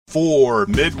Four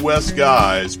Midwest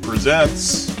Guys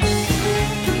presents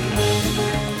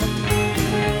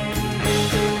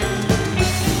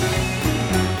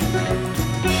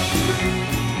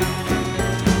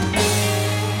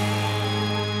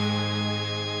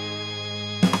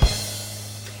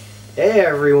Hey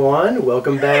everyone,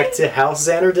 welcome back to House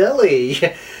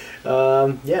Xanardelli.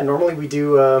 Normally we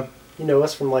do, you know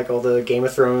us from like all the Game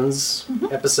of Thrones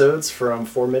episodes from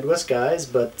Four Midwest Guys,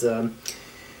 but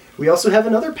we also have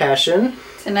another passion.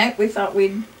 Tonight we thought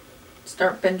we'd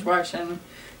start binge watching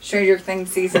Stranger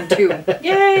Things Season 2.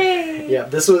 Yay! Yeah,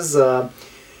 this was,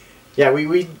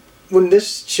 we when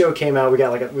this show came out,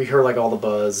 we heard like all the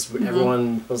buzz.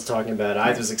 Everyone was talking about it.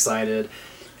 I was excited.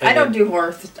 I don't do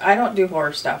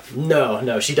horror stuff.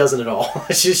 No, she doesn't at all.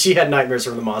 she had nightmares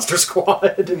from the Monster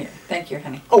Squad. Yeah, thank you,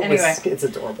 honey. Oh, anyway, it's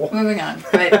adorable. moving on.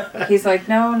 But he's like,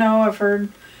 no, I've heard,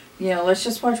 let's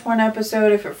just watch one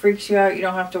episode. If it freaks you out, you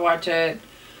don't have to watch it.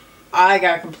 I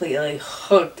got completely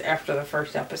hooked after the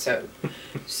first episode.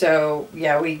 So,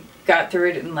 yeah, we got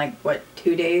through it in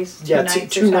 2 days? Yeah,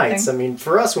 two nights. I mean,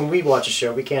 for us, when we watch a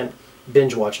show, we can't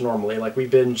binge watch normally. Like, we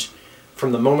binge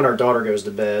from the moment our daughter goes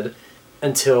to bed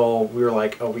until we were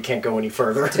like, oh, we can't go any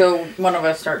further. Until one of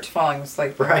us starts falling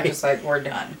asleep. Right. We're just like, we're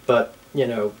done. But,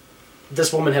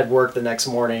 this woman had work the next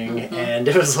morning, and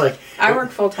it was like... I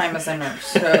work full-time as a nurse,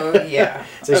 so yeah.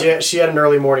 So she had an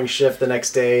early morning shift the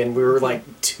next day, and we were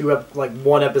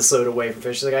one episode away from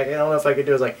finish. She's like, I don't know if I could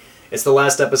do it. I was like, it's the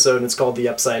last episode, and it's called The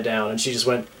Upside Down. And she just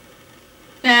went...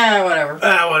 Whatever.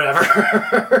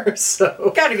 Whatever.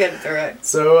 So... Gotta get through it.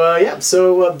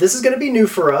 So, this is going to be new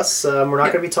for us. We're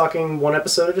not going to be talking one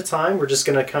episode at a time. We're just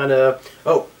going to kind of...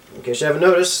 Oh, in case you haven't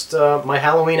noticed, my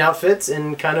Halloween outfit's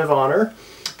in kind of honor.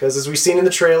 Because as we've seen in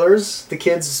the trailers, the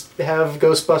kids have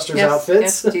Ghostbusters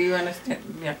outfits. Yes, do you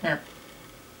understand? Yeah, here.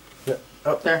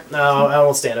 Oh, there. No, I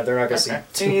won't stand up. They're not going to see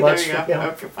too much. There you go.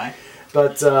 Okay, fine.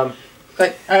 But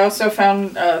I also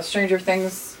found Stranger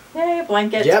Things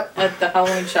blanket at the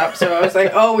Halloween shop, so I was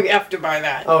like, oh, we have to buy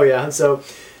that. Oh, yeah. So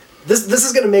this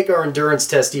is going to make our endurance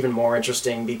test even more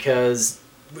interesting, because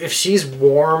if she's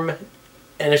warm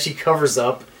and if she covers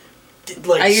up,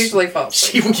 I usually fall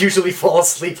asleep. She would usually fall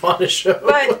asleep on a show.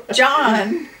 But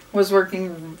John was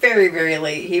working very, very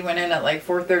late. He went in at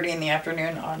 4:30 in the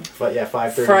afternoon on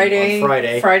 5:30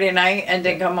 on Friday night, and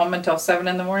didn't come home until 7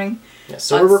 in the morning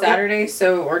so on Saturday,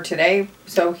 or today.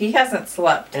 So he hasn't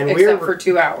slept except for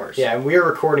 2 hours. Yeah, and we are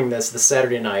recording this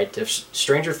Saturday night. If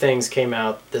Stranger Things came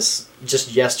out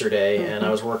just yesterday, and I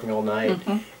was working all night.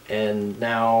 And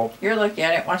now... You're lucky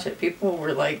I didn't watch it. People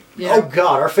were like... Oh,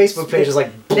 God. Our Facebook page is,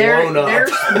 blown up.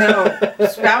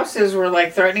 Spouses were,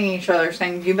 threatening each other,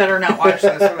 saying, you better not watch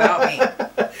this without me.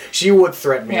 She would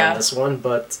threaten me on this one,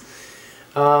 but...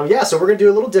 so we're going to do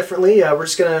a little differently. We're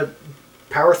just going to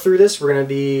power through this. We're going to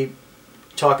be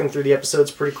talking through the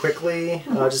episodes pretty quickly.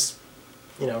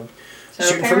 Shooting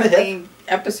from the hip.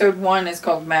 Episode 1 is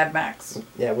called Mad Max.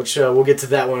 Yeah, which we'll get to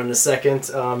that one in a second,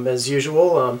 as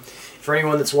usual. For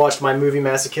anyone that's watched My Movie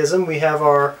Masochism, we have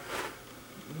our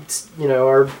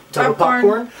type of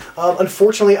popcorn.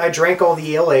 Unfortunately, I drank all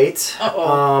the Ale 8.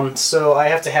 So I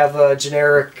have to have a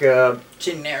generic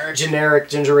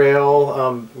ginger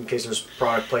ale, in case there's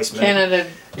product placement. Canada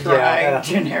Dry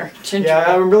generic ginger ale.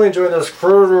 Yeah, I'm really enjoying this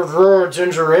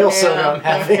ginger ale soda I'm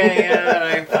having. Okay,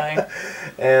 alright, fine.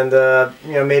 And,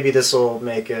 maybe this will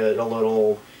make it a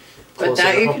little closer. But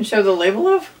that you can show the label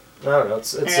of? I don't know.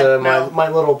 It's my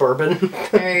little bourbon.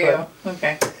 There you go.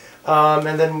 Okay.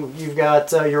 And then you've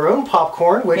got your own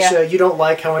popcorn, which you don't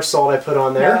like how much salt I put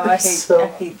on there. No, I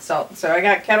hate salt. So I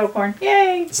got kettle corn.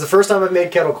 Yay! It's the first time I've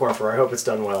made kettle corn for her. I hope it's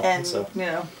done well. And,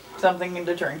 something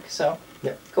to drink. So,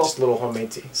 yeah, cool. Just a little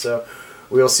homemade tea. So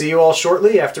we'll see you all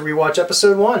shortly after we watch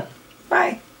episode 1.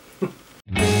 Bye.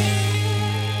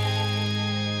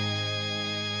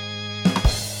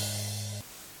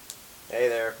 Hey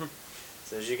there.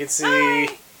 So as you can see,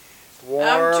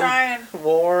 I'm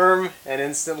warm, and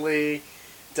instantly,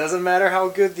 doesn't matter how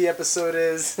good the episode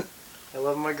is. I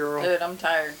love my girl. Dude, I'm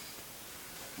tired.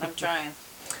 I'm trying.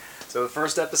 So the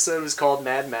first episode was called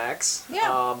Mad Max.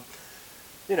 Yeah.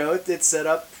 It's set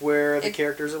up where the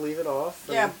characters are leaving off.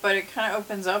 Yeah, but it kind of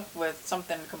opens up with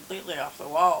something completely off the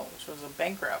wall, which was a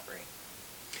bank robbery.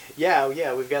 Yeah,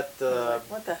 we've got the...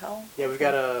 What the hell? Yeah, we've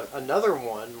got another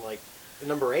one,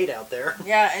 number 8 out there.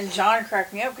 Yeah, and John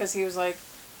cracked me up because he was like,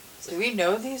 do we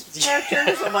know these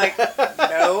characters? I'm like,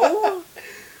 no.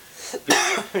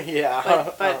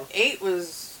 Yeah. But 8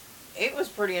 was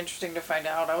pretty interesting to find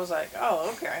out. I was like,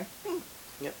 oh, okay.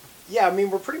 Yep. Yeah, I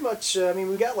mean, we're pretty much,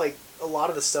 we got a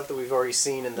lot of the stuff that we've already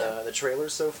seen in the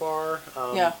trailers so far.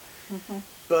 Yeah.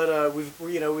 But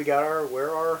we got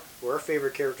where our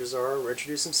favorite characters are. We're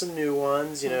introducing some new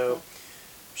ones.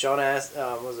 Sean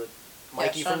was it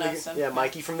Mikey Sean from Astin.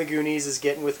 Mikey from the Goonies is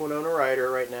getting with Winona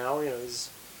Ryder right now. He's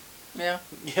Yeah.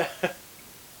 yeah.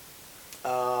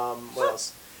 What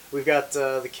else? We've got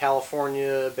the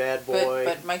California bad boy.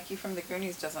 But Mikey from the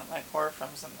Goonies doesn't like horror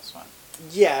films in this one.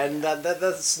 Yeah, and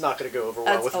that's not going to go over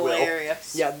well That's with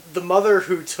hilarious. Will. Yeah, the mother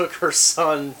who took her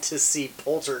son to see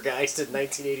Poltergeist in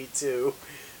 1982.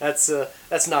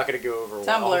 That's not going to go over well.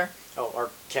 Tumblr. Oh, our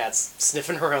cat's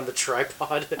sniffing around the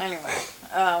tripod. Anyway,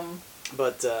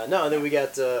 But no, and then we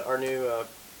got our new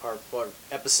our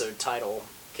episode title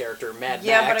character Mad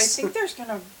yeah, but I Max. think there's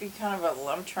gonna be kind of a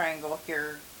love triangle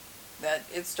here. That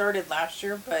it started last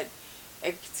year, but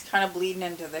it's kind of bleeding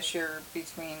into this year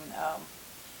between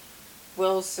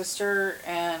Will's sister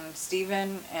and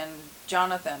Steven and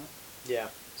Jonathan. Yeah.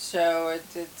 So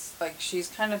it's like she's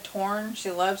kind of torn. She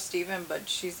loves Steven, but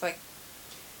she's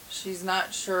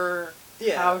not sure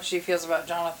how she feels about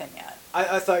Jonathan yet.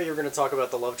 I thought you were going to talk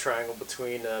about the love triangle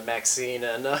between Maxine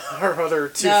and our other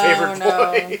two favorite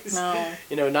boys.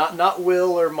 No. Not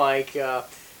Will or Mike. God,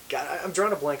 I'm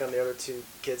drawing a blank on the other two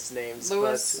kids' names.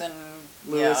 Lewis and Dustin.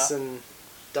 Maybe. Lewis and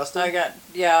Dustin.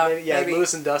 Yeah.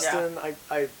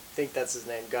 I think that's his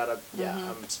name.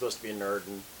 I'm supposed to be a nerd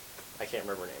and I can't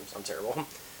remember names. I'm terrible.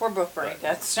 We're both brain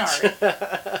dead. Sorry.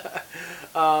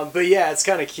 But yeah, it's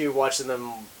kind of cute watching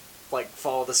them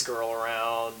follow this girl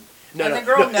around. The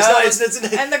girl knows.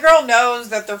 And the girl knows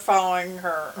that they're following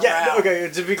her around. Yeah, okay,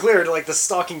 to be clear, the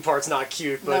stalking part's not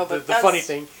cute, but, the funny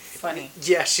thing... Funny.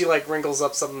 Yeah, she wrinkles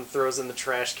up something, throws in the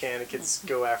trash can, and kids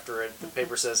go after it. The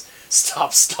paper says,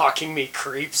 "Stop stalking me,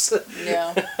 creeps."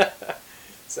 Yeah.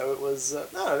 So it was,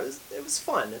 it was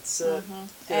fun. It's,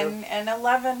 and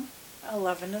 11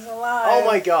 is alive. Oh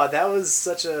my god, that was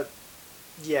such a...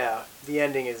 Yeah, the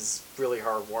ending is really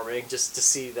heartwarming, just to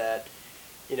see that,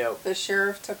 The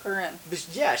sheriff took her in.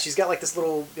 Yeah, she's got this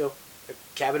little, a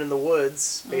cabin in the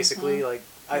woods, basically.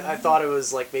 I thought it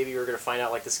was maybe we were going to find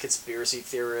out this conspiracy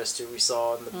theorist who we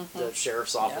saw in the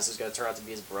sheriff's office is going to turn out to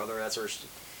be his brother. That's where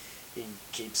he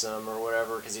keeps him or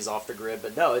whatever because he's off the grid.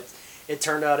 But no, it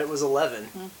turned out it was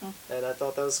 11, and I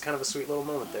thought that was kind of a sweet little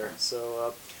moment there.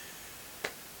 So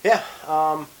yeah.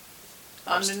 On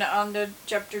to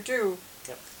chapter 2.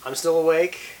 Yep. I'm still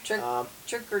awake. Trick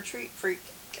or treat freak.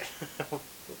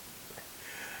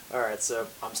 All right, so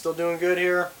I'm still doing good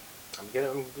here. I'm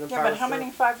gonna but how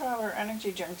many 5-hour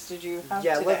energy drinks did you have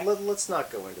today? Let's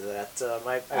not go into that.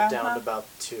 I've downed about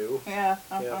 2. Yeah.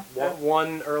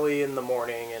 One early in the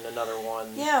morning and another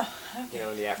one. Yeah.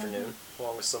 In the afternoon,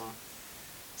 along with some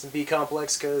B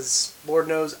complex because Lord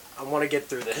knows I want to get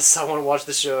through this. I want to watch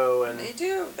the show and. Me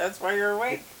too. That's why you're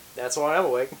awake. That's why I'm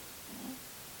awake.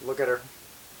 Look at her.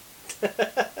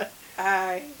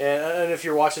 Hi. And if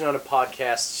you're watching on a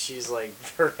podcast, she's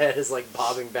her head is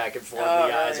bobbing back and forth. The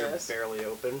eyes are barely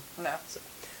open. No. So,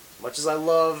 as much as I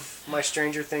love my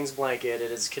Stranger Things blanket,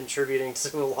 it is contributing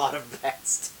to a lot of bad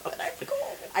stuff. But I'm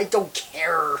cool. I don't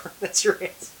care. That's your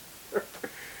answer.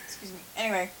 Excuse me.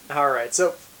 Anyway. All right.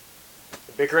 So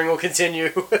the bickering will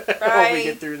continue Bye. while we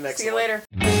get through the next one. See you later.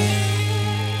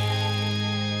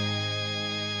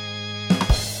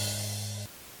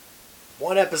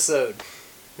 One episode.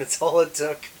 That's all it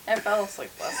took. I fell asleep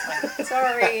last night.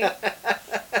 Sorry.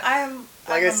 I'm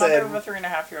a mother of a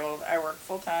 3.5-year-old. I work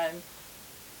full time.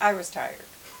 I was tired.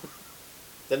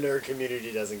 The nerd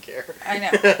community doesn't care. I know.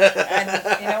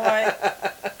 And you know what?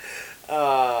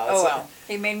 Well.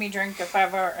 He made me drink a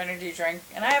 5-hour energy drink,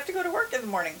 and I have to go to work in the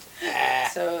morning.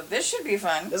 So this should be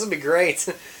fun. This will be great.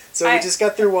 So we just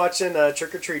got through watching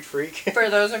Trick or Treat Freak. For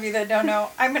those of you that don't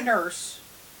know, I'm a nurse.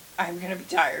 I'm going to be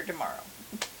tired tomorrow.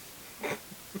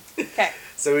 Okay.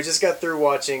 So we just got through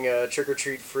watching Trick or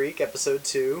Treat Freak, episode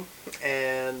 2,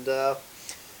 and yeah,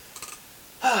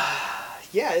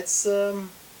 it's getting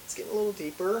a little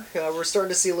deeper. We're starting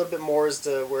to see a little bit more as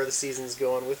to where the season's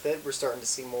going with it. We're starting to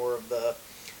see more of the...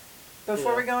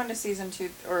 Before we go into season 2,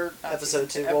 or...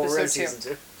 Episode 2. Well, we're in season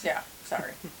 2. Yeah,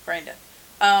 sorry. Brain dead.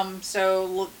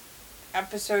 So,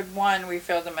 episode 1, we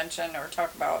failed to mention or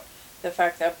talk about the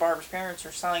fact that Barb's parents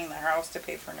are selling the house to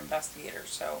pay for an investigator,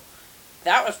 so...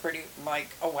 That was pretty,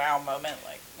 a wow moment,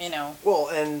 Well,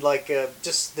 and,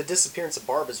 just the disappearance of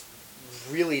Barb is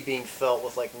really being felt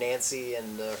with, Nancy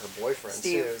and her boyfriend,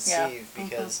 Steve, Steve,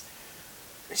 because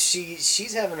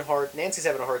Nancy's having a hard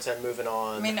time moving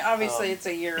on. I mean, obviously it's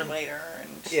a year later, and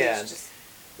she's just...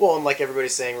 Well, and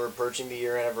everybody's saying, we're approaching the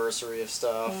year anniversary of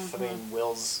stuff. I mean,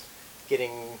 Will's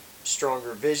getting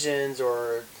stronger visions,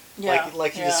 or, he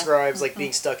describes,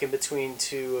 being stuck in between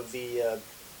two of the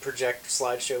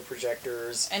slideshow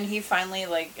projectors. And he finally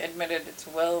like admitted it to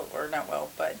Will, or not Will,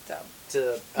 but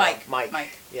To Mike.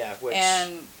 Mike. Yeah, which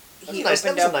and he that was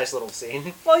opened a up. nice little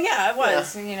scene. Well, yeah, it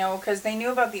was. You know, because they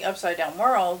knew about the upside down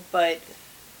world, but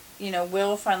you know,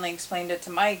 Will finally explained it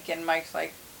to Mike, and Mike's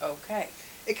like, okay.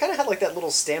 It kind of had like that little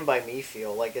Stand By Me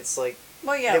feel. Like it's like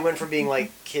Well, yeah. they went from being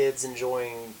like kids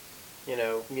enjoying, you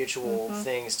know, mutual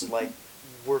things to like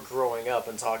we're growing up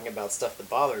and talking about stuff that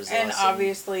bothers us. And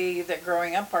obviously, the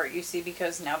growing up part you see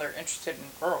because now they're interested in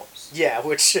girls. Yeah,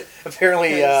 which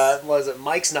apparently was it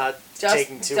Mike's not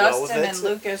taking too well with it. Dustin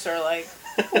and Lucas are like,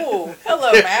 "Oh,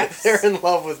 hello, Max." They're in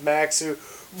love with Max, who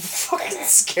fucking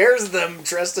scares them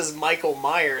dressed as Michael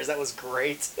Myers. That was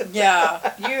great.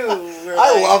 Yeah, you. Were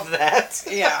I like, love that.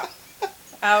 Yeah,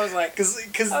 I was like,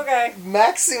 because okay.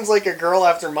 Max seems like a girl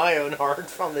after my own heart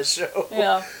from the show.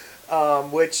 Yeah.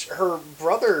 Which her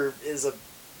brother is a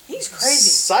He's crazy.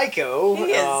 Psycho.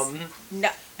 He is. No,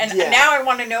 and yeah. now I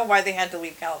want to know why they had to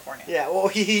leave California. Yeah, well,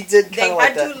 he did kind They of like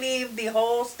had that. to leave the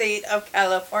whole state of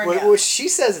California. Well, she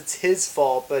says it's his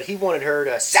fault, but he wanted her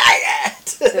to say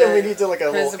it. And we need to like a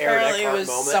little Because Aaron apparently it Eckhart was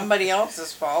moment. somebody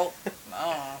else's fault.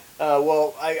 Oh.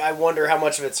 Well, I wonder how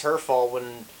much of it's her fault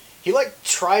when he like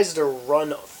tries to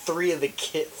run three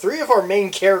of our main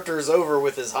characters over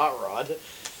with his hot rod.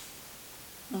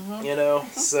 Mm-hmm. You know,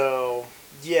 so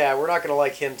yeah, we're not gonna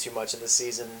like him too much in this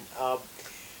season.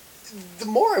 The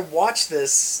more I watch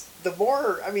this, the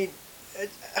more I mean,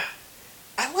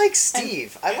 I like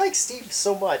Steve. I like Steve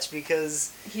so much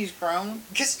because He's grown.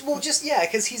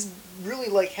 because he's really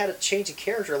like had a change of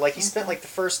character. Like he spent like the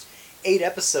first 8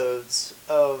 episodes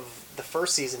of the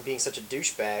first season being such a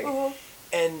douchebag,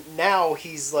 and now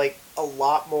he's like a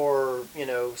lot more, you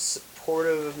know,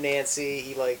 supportive of Nancy.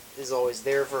 He like is always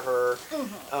there for her.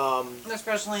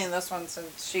 Especially in this one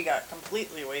since she got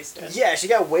completely wasted. Yeah, she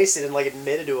got wasted and like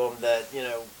admitted to him that, you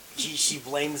know, she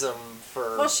blames him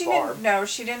for Well, she Barb. didn't. No,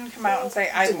 she didn't come out and say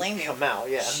I Didn't blame you. come out,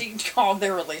 yeah. She called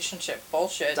their relationship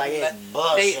bullshit. Like, and it's that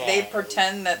bullshit. They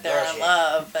pretend that they're Bullshit. in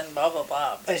love and blah blah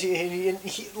blah. And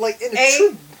he like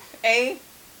in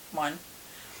One,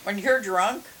 when you're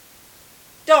drunk,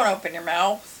 don't open your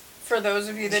mouth. For those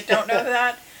of you that don't know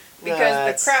that,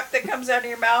 because the crap that comes out of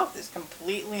your mouth is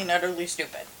completely and utterly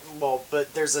stupid. Well,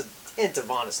 but there's a hint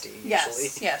of honesty usually.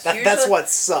 Yes. That's what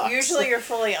sucks. Usually you're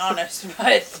fully honest,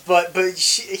 but But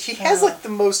he has like the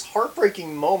most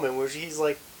heartbreaking moment where he's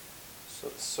like,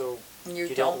 so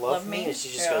you don't love me? me? And she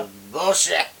just goes,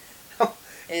 bullshit.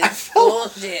 It's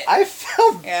bullshit. I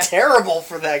felt Yeah. terrible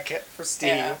for for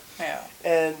Steve. Yeah.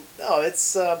 And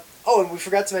it's and we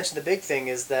forgot to mention the big thing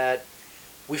is that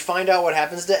we find out what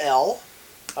happens to Elle,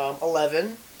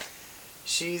 11.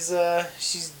 She's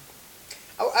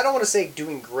I don't want to say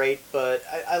doing great, but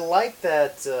I like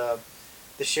that the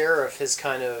sheriff has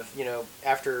kind of, you know,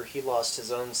 after he lost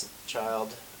his own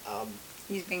child.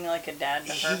 He's being like a dad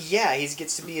to her. He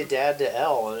gets to be a dad to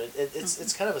Elle, and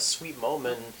it's kind of a sweet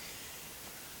moment.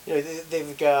 You know,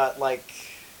 they've got like,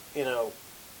 you know,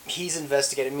 he's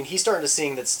investigating. I mean, he's starting to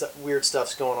seeing that weird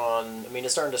stuff's going on. I mean,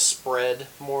 it's starting to spread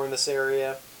more in this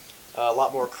area. A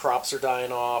lot more crops are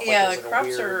dying off. Yeah, like, the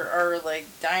crops are like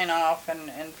dying off,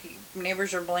 and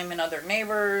neighbors are blaming other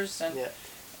neighbors, and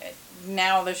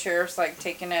now the sheriff's like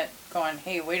taking it, going,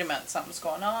 "Hey, wait a minute, something's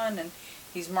going on," and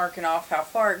he's marking off how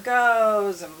far it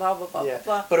goes, and blah blah blah blah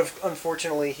blah. But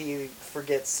unfortunately, he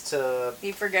forgets to.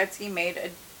 He forgets he made a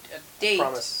date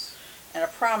promise. And a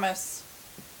promise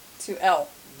to Elle.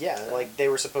 Yeah, like they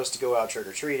were supposed to go out trick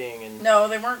or treating, and no,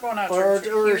 they weren't going out trick or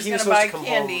treating. or He was going to buy come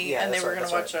candy, home. and they were going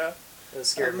to watch a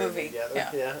scary movie together.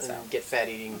 Yeah, and get fat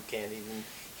eating candy. And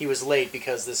he was late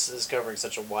because this is covering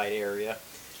such a wide area.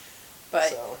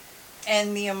 But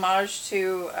and the homage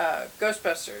to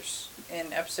Ghostbusters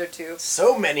in episode 2.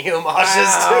 So many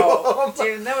homages to them,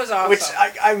 dude, that was awesome. Which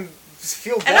I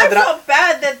feel bad. And I felt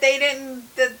bad that they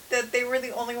didn't that they were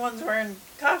the only ones wearing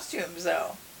costumes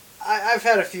though. I've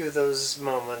had a few of those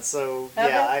moments, so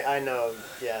I know.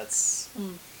 Yeah, it's.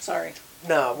 Sorry.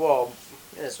 No, well,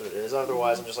 it is what it is.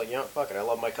 Otherwise, I'm just like, you know, fuck it, I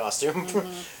love my costume.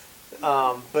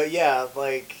 But yeah,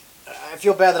 like, I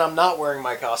feel bad that I'm not wearing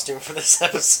my costume for this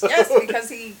episode. Yes, because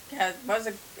he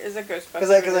is a Ghostbuster.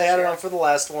 Because I had it on for the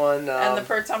last one. And the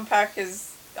Perton Pack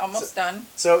is almost done.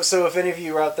 So if any of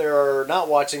you out there are not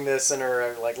watching this and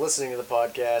are like listening to the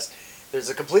podcast, there's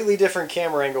a completely different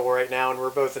camera angle right now, and we're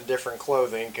both in different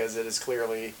clothing because it is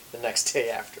clearly the next day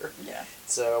after. Yeah.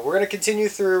 So we're gonna continue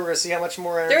through. We're gonna see how much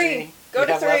more energy. 3. Go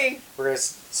to 3. Left. We're gonna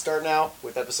start now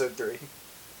with episode 3.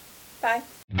 Bye.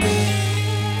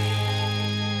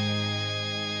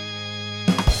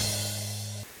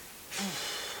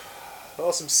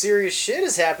 Well, some serious shit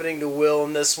is happening to Will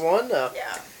in this one.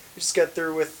 Yeah. just got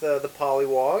through with the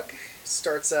Pollywog.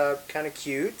 Starts out kind of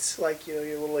cute, like, your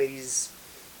little lady's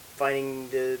finding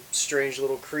the strange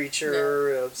little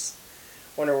creature. I was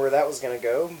wondering where that was going to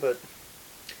go, but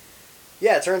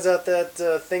yeah, it turns out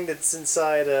that thing that's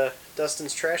inside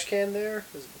Dustin's trash can there,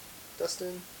 is it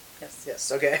Dustin? Yes.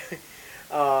 Yes, okay.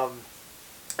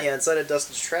 Yeah, inside of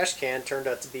Dustin's trash can turned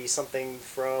out to be something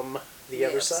from the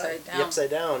other side. Down. The Upside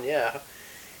Down, yeah.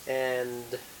 And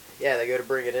yeah, they go to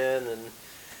bring it in, and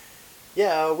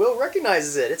yeah, Will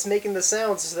recognizes it. It's making the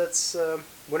sounds that's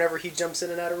whenever he jumps in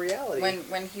and out of reality.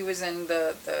 When he was in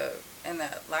the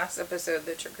last episode,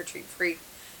 the Trick or Treat Freak,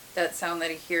 that sound that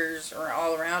he hears or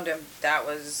all around him, that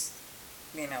was,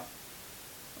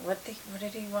 what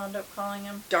did he wound up calling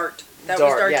him? Dart. That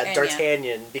was D'Artagnan. Yeah,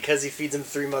 D'Artagnan, because he feeds him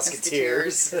 3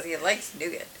 musketeers. Because he likes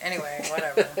nougat. Anyway,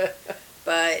 whatever.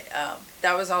 But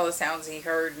that was all the sounds he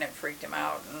heard, and it freaked him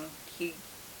out. And he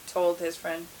told his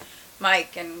friend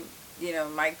Mike, and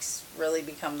Mike's really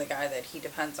become the guy that he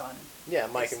depends on. Yeah,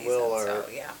 Mike and Will are. So,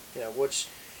 yeah. Yeah, which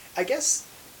I guess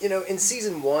in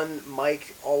season 1,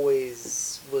 Mike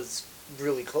always was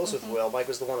really close with Will. Mike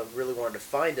was the one that really wanted to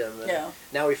find him, and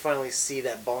now we finally see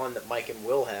that bond that Mike and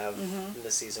Will have in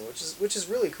this season, which is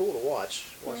really cool to watch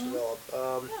develop.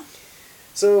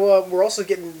 So we're also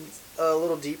getting a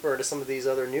little deeper into some of these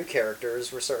other new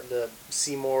characters. We're starting to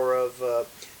see more of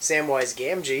Samwise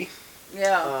Gamgee.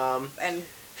 Yeah. And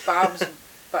Bob's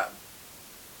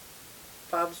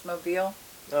Mobile.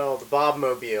 Oh, the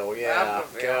Bobmobile, yeah.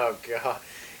 Bobmobile. Oh god.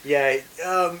 Yeah,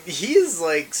 he is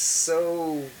like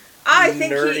so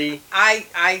nerdy.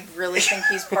 I really think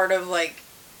he's part of like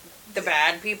the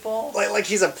bad people. Like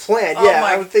he's a plant. Oh yeah,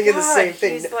 my I'm thinking God, the same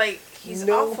thing. He's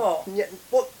awful. Yeah,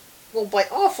 well, by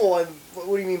awful, what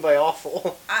do you mean by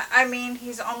awful? I mean,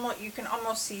 you can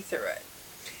almost see through it.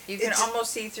 You can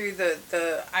almost see through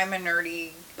the I'm a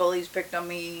nerdy, bullies picked on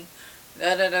me,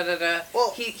 da da da da da.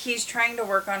 Well, he's trying to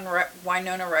work on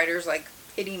Winona Ryder's like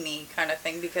pity me kind of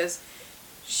thing, because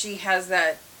she has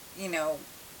that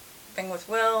thing with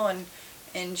Will,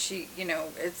 and she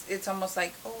it's almost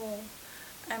like, oh,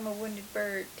 I'm a wounded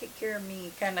bird, take care of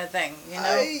me kind of thing.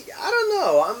 I don't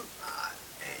know.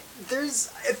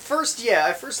 I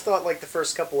first thought like the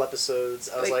first couple episodes,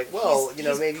 I was like, well,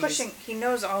 he's maybe pushing. He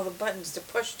knows all the buttons to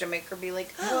push to make her be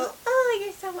like, oh,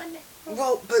 you're so wonderful.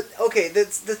 Well, but okay,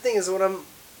 that's the thing is when I'm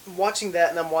watching that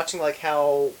and I'm watching like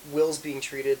how Will's being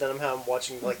treated, then how I'm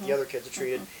watching like the other kids are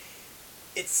treated.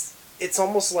 It's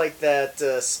almost like that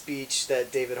speech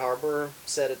that David Harbour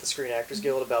said at the Screen Actors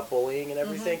Guild about bullying and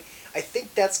everything. I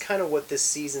think that's kind of what this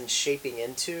season's shaping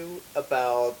into,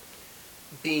 about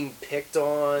being picked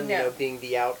on, being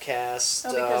the outcast.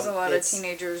 Well, because a lot of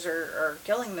teenagers are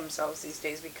killing themselves these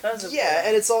days because of bullying.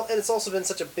 And it's also been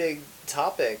such a big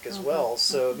topic as well.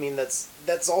 So I mean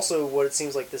that's also what it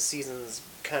seems like this season's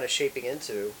kind of shaping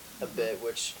into a bit,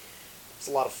 which it's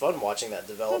a lot of fun watching that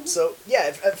develop. So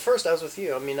yeah, at first I was with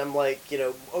you. I mean, I'm like,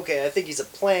 okay, I think he's a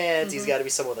plant. He's got to be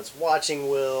someone that's watching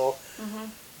Will.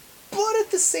 But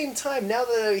at the same time, now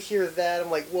that I hear that,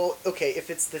 I'm like, well, okay, if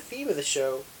it's the theme of the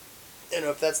show,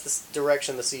 if that's the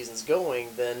direction the season's going,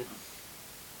 then,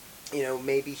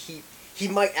 maybe he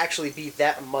might actually be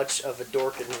that much of a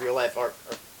dork in real life. Our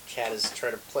cat is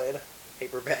trying to play in a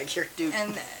paper bag here, dude.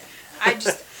 And I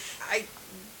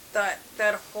thought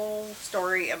that whole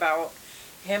story about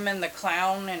him and the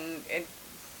clown, and he's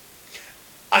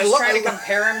trying to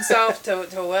compare himself to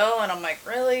Will, and I'm like,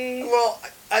 really? Well,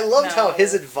 I loved how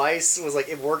his advice was like,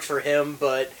 it worked for him,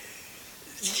 but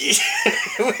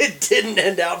it didn't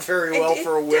end out very well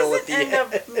for Will at the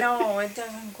end. No, it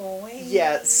doesn't go away.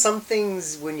 Yeah, some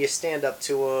things when you stand up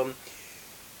to them,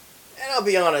 and I'll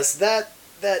be honest, that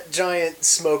giant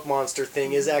smoke monster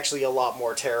thing is actually a lot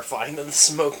more terrifying than the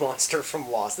smoke monster from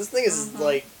Lost. This thing is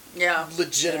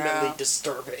legitimately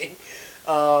disturbing.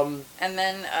 And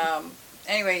then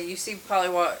anyway, you see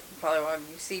Pollywog,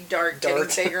 you see Dart getting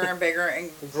bigger and bigger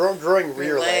and growing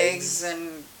rear legs,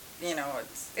 and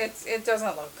it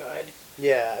doesn't look good.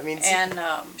 Yeah, I mean,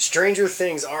 stranger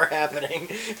things are happening.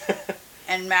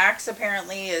 And Max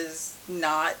apparently is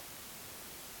not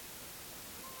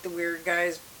the weird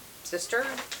guy's sister.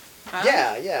 Huh?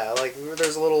 Yeah. Like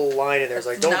there's a little line in there. It's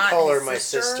like, don't call her my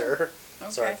sister.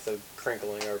 Okay. Sorry, the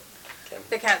crinkling.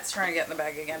 The cat's trying to get in the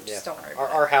bag again. Just don't worry.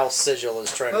 Our house sigil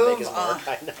is trying to make his mark.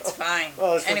 I know. It's fine.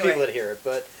 Well, it's for people to hear it,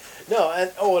 but no.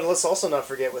 And let's also not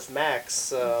forget with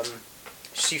Max.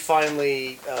 She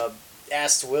finally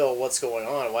asked Will, "What's going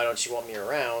on? Why don't you want me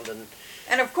around?"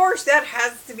 And of course, that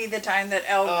has to be the time that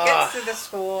Elle gets to the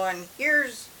school, and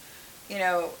here's,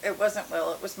 it wasn't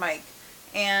Will, it was Mike,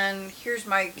 and here's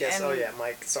Mike. Yes. And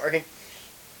Mike. Sorry.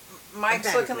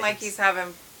 Mike's looking like he's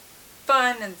having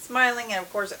fun and smiling, and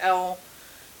of course Elle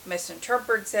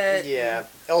misinterprets it. Yeah,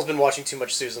 Elle's been watching too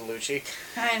much Susan Lucci.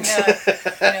 And,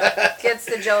 gets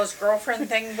the jealous girlfriend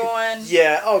thing going.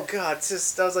 Yeah, oh god, it's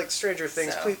just, that was like Stranger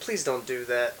Things. So. Please don't do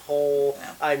that whole No.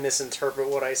 I misinterpret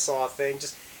what I saw thing.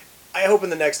 Just, I hope in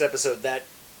the next episode that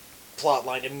plot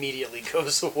line immediately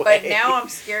goes away. But now I'm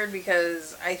scared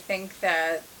because I think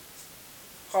that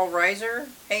Paul Reiser,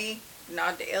 hey,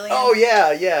 nod to Alien. Oh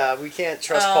yeah, we can't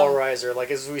trust Paul Reiser.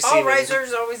 Like as we see. Paul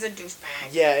Reiser's always a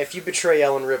douchebag. Yeah, if you betray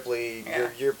Ellen Ripley, Yeah.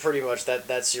 you're pretty much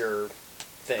that's your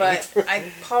thing. But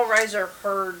Paul Reiser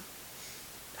heard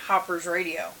Hopper's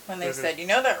radio when they said, you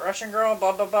know that Russian girl,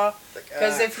 blah blah blah.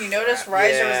 Because if you notice,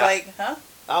 Reiser was like, huh?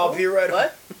 I'll be right.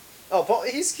 What? Oh, Paul,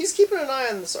 he's keeping an eye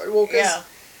on the story. Well, because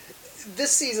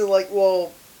this season,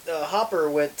 Hopper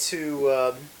went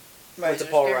to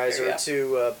Paul Reiser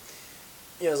to.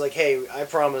 It was like, hey, I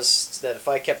promised that if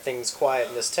I kept things quiet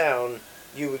in this town,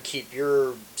 you would keep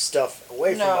your stuff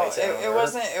away from my town.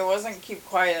 It wasn't keep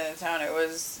quiet in the town. It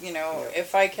was,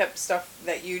 if I kept stuff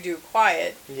that you do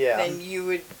quiet, then you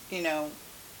would,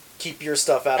 keep your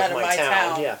stuff out of my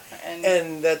town. Yeah.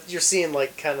 And that you're seeing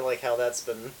kind of how that's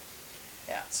been.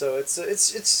 Yeah. So it's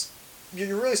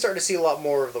you're really starting to see a lot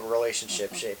more of the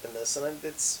relationship shape in this, and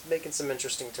it's making some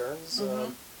interesting turns.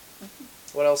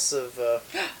 What else of?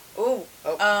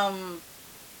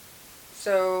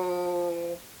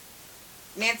 So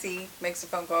Nancy makes a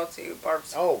phone call to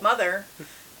Barb's mother,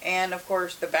 and of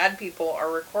course the bad people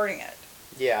are recording it.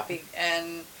 Yeah.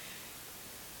 And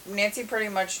Nancy pretty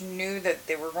much knew that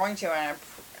they were going to, and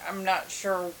I'm not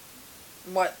sure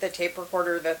what the tape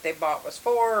recorder that they bought was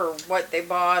for, or what they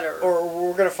bought, or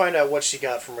we're gonna find out what she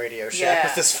got from Radio Shack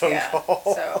with this phone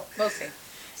call. So we'll see.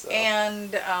 So.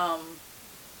 And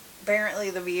apparently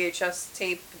the VHS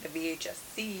tape, the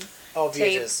VHS-C. Oh,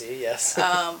 VHS-C, yes.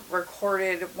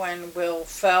 Recorded when Will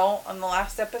fell on the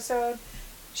last episode.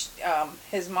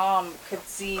 His mom could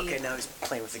see. Okay, now he's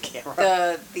playing with the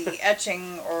camera. The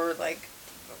etching or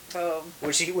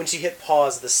when she hit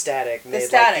pause, the static made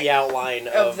the outline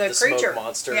of the creature. Smoke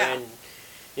monster, and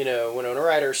Winona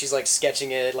Ryder, she's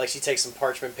sketching it, she takes some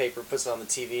parchment paper, puts it on the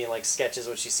TV, and sketches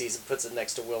what she sees and puts it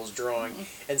next to Will's drawing,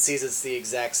 and sees it's the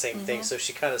exact same thing. So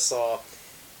she kind of saw,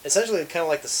 essentially, kind of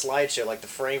like the slideshow, the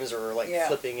frames are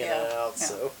flipping in and out. Yeah.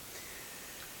 So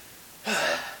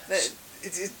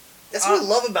that's what I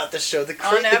love about this show.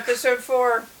 On episode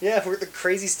 4. Yeah, the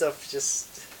crazy stuff just.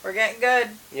 We're getting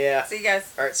good. Yeah. See you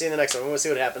guys. All right, see you in the next one. We'll see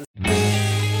what happens.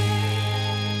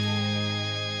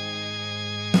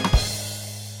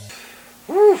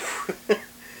 Whew.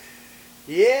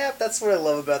 Yeah, that's what I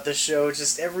love about this show.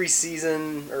 Just every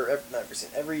season,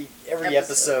 every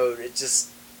episode, it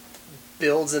just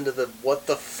builds into the what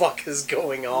the fuck is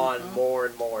going on more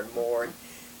and more and more.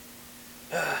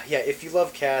 Yeah, if you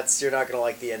love cats, you're not going to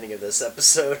like the ending of this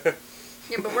episode.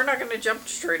 Yeah, but we're not going to jump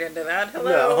straight into that.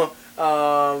 Hello.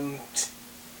 No.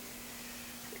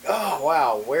 Oh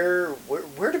wow, where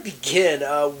to begin?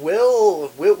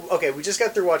 Will. Okay, we just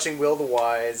got through watching Will the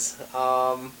Wise.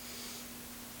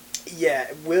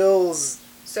 Yeah, Will's.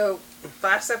 So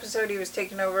last episode, he was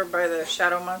taken over by the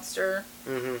shadow monster,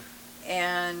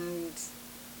 and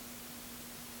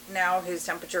now his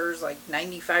temperature is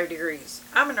 95 degrees.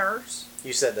 I'm a nurse.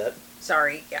 You said that.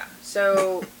 Sorry. Yeah.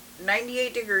 So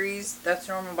 98 degrees. That's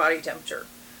normal body temperature.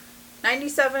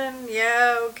 97.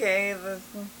 Yeah. Okay.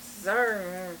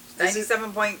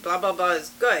 97 point blah blah blah is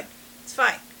good. It's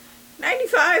fine.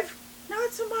 95.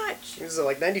 Not so much.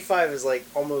 So 95 is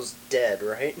almost dead,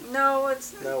 right? No,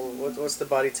 it's no. What's the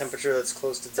body temperature that's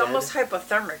close to dead? It's almost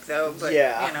hypothermic though. But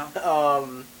yeah.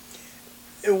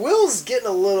 Will's getting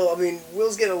a little.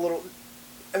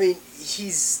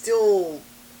 He's still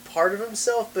part of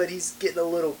himself, but he's getting a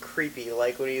little creepy.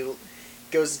 When he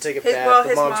goes to take a bath,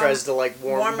 the mom tries to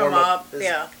warm him up his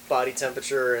body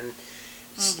temperature, and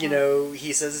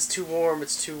he says it's too warm.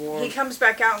 It's too warm. He comes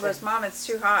back out and goes, "Mom, it's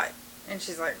too hot." And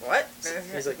she's like, "What?"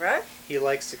 He's like, "What?" He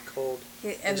likes it cold.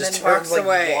 And then walks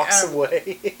away. Walks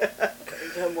away.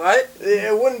 What?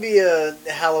 It wouldn't be a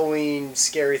Halloween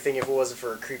scary thing if it wasn't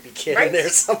for a creepy kid in there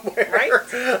somewhere. Right.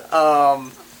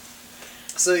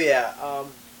 So yeah.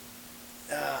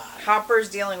 Hopper's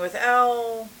dealing with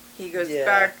Elle. He goes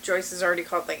back. Joyce has already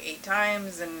called 8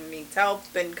 times and needs help,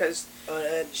 and because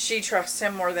she trusts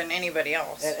him more than anybody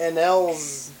else. And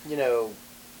Elle's,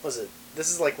 was it? This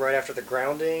is right after the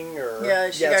grounding,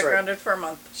 or she got grounded for a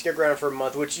month. She got grounded for a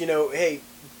month, which hey,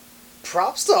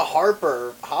 props to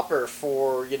Hopper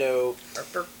for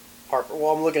Harper.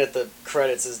 Well, I'm looking at the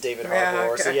credits as David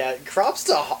Harbour, so yeah, props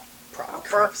to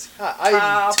Hopper.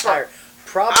 I'm tired.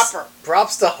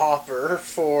 Props to Hopper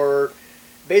for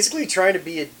basically trying to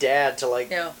be a dad to like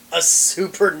Yeah. a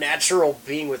supernatural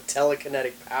being with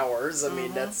telekinetic powers. I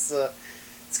mean, that's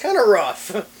it's kind of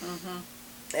rough.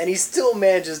 And he still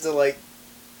manages to like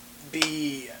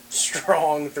be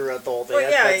strong throughout the whole thing.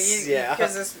 Well,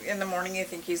 because in the morning you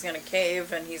think he's gonna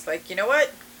cave, and he's like, you know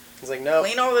what? He's like, no,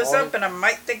 Clean all this up, and I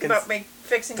might think about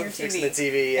fixing your TV. Fixing the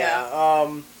TV, yeah.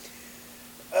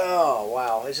 Oh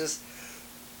wow, it's just.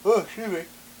 Oh, excuse me.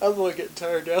 I'm like getting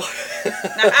tired now.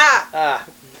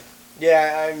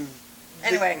 Yeah, I'm.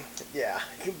 Anyway. Yeah,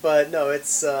 but no,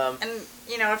 it's. And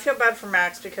I feel bad for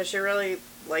Max because she really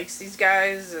likes these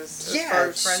guys as far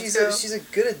as friends go. She's a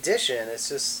good addition. It's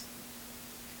just.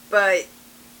 But.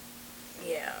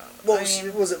 Yeah. Well,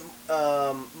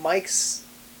 Mike's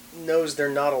knows they're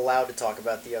not allowed to talk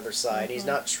about the other side. He's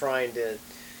not trying to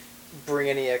bring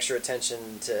any extra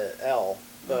attention to Elle,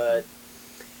 but.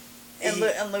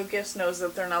 And Lucas knows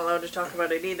that they're not allowed to talk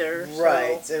about it either.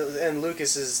 Right, so. and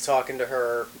Lucas is talking to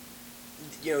her.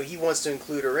 He wants to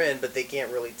include her in, but they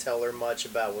can't really tell her much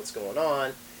about what's going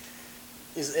on.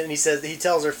 And he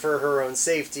tells her for her own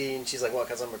safety, and she's like, "Well,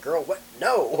 because I'm a girl." What?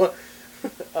 No.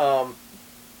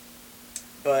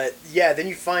 But yeah, then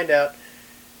you find out,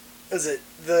 is it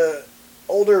the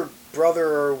older brother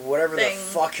or whatever the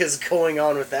fuck is going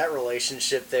on with that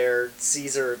relationship? There,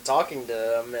 sees her talking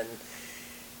to him, and.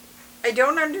 I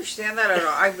don't understand that at all.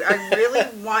 I really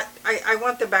want... I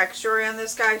want the backstory on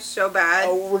this guy so bad.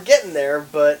 Oh, we're getting there,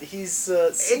 but he's...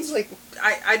 seems like...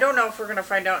 I don't know if we're going to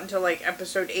find out until, like,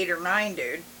 episode 8 or 9,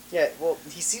 dude. Yeah, well,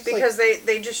 he seems because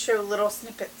they just show little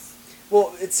snippets.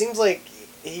 Well, it seems like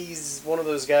he's one of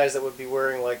those guys that would be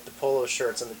wearing, like, the polo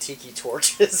shirts and the tiki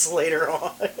torches later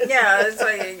on. Yeah, it's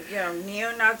like,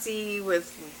 neo-Nazi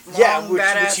with long,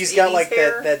 badass which he's got, like,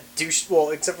 hair. that douche... Well,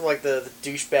 except for, like, the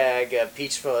douchebag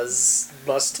Peach Fuzz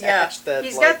mustache. Yeah,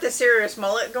 he's got the serious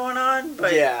mullet going on,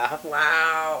 but... Yeah.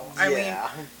 Wow. I mean,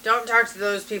 don't talk to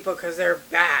those people because they're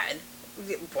bad.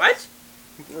 What?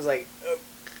 I was like...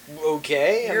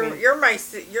 okay.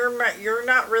 You're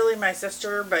not really my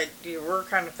sister, but you were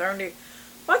kind of thrown to.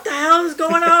 What the hell is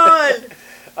going on?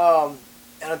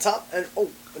 And on top,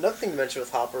 another thing to mention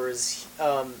with Hopper is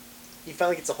he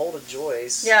finally gets a hold of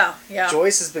Joyce. Yeah.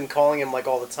 Joyce has been calling him like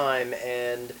all the time,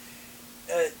 and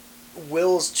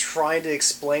Will's trying to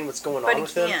explain what's going on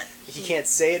with him. He can't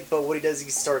say it, but what he does, he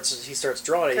starts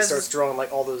drawing it. He starts drawing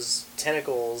like all those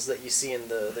tentacles that you see in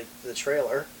the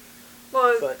trailer.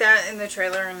 Well, that in the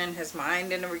trailer and in his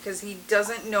mind, and because he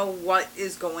doesn't know what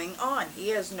is going on. He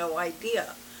has no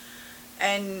idea.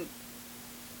 And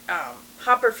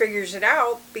Hopper figures it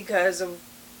out because of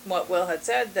what Will had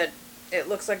said, that it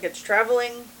looks like it's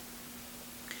traveling.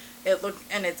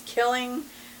 And it's killing,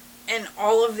 and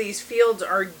all of these fields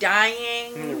are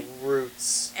dying.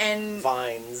 Roots and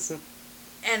vines.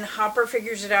 And Hopper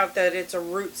figures it out that it's a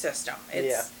root system.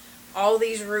 It's all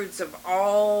these roots of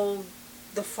all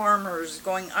the farmers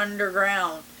going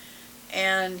underground,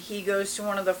 and he goes to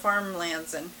one of the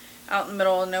farmlands and out in the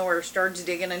middle of nowhere starts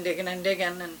digging and digging and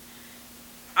digging, and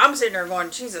I'm sitting there going,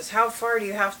 Jesus, how far do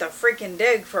you have to freaking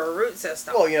dig for a root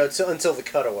system? Well, until the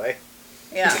cutaway.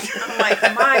 Yeah, I'm like,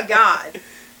 my God.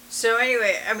 So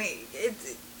anyway, I mean,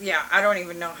 I don't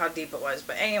even know how deep it was,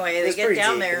 but anyway, they get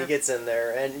down there. And he gets in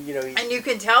there, and and you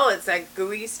can tell it's that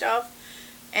gooey stuff,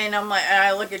 and I'm like, and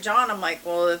I look at John, I'm like,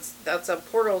 well, that's a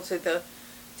portal to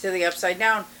the upside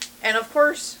down, and of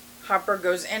course Hopper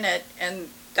goes in it, and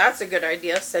that's a good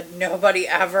idea, said nobody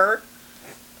ever.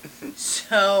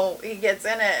 So he gets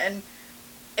in it, and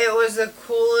it was the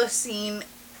coolest scene.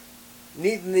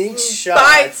 Neat shot.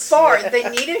 By far. They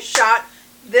need a shot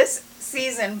this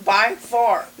season by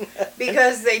far.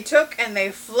 Because they took and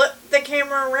they flipped the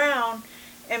camera around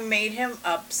and made him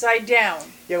upside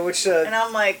down. Yeah, which... and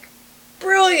I'm like,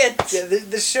 brilliant! Yeah,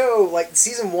 the show, like,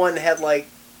 season 1 had, like,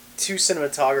 2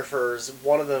 cinematographers.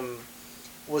 One of them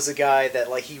was a guy that,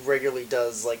 like, he regularly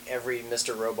does, like, every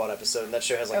Mr. Robot episode, and that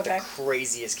show has, like, the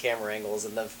craziest camera angles,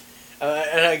 and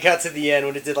and I got to the end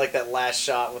when it did, like, that last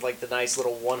shot with, like, the nice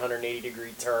little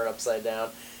 180-degree turn upside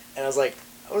down, and I was like,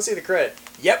 I want to see the credit.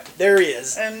 Yep, there he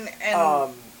is. And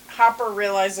Hopper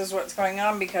realizes what's going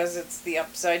on because it's the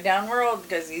upside down world,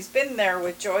 because he's been there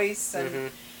with Joyce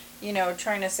and,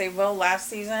 trying to save Will last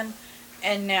season,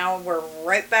 and now we're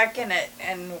right back in it,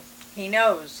 and he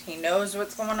knows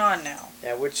what's going on now.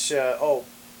 Yeah, which, if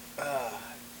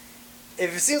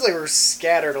it seems like we're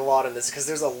scattered a lot in this, because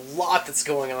there's a lot that's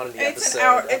going on in the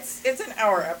episode. It's an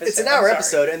hour episode. It's an hour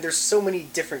episode, and there's so many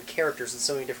different characters and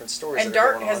so many different stories. And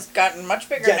Dart has gotten much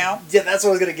bigger now. Yeah, that's what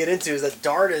I was going to get into, is that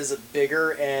Dart is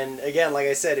bigger, and again, like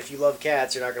I said, if you love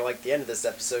cats, you're not going to like the end of this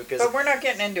episode. But we're not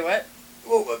getting into it.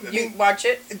 Well, you watch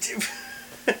it.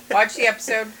 Watch the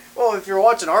episode. Well, if you're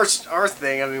watching our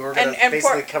thing, I mean, we're gonna And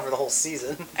basically cover the whole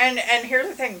season. And here's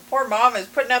the thing, poor mom is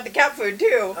putting out the cat food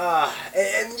too.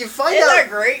 And you find Isn't out. that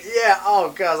great? Yeah.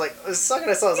 Oh god, I was like, the second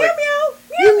I saw, it, I was Meow like,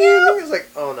 meow meow I meow. was like,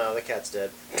 oh no, the cat's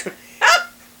dead.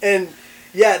 And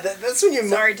yeah, that's when you.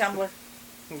 Sorry, Tumblr.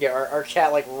 Yeah, our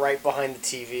cat like right behind the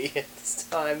TV at this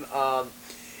time.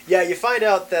 Yeah, you find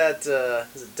out that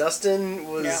is it Dustin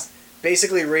was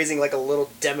basically raising like a little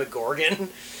Demogorgon.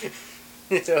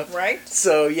 You know? Right?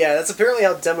 So yeah, that's apparently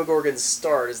how Demogorgons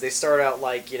start. Is they start out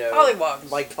like Pollywogs.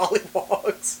 like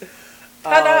pollywogs.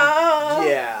 Ta-da!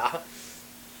 Yeah.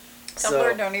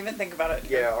 Tumblr, don't even think about it.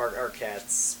 Yeah, our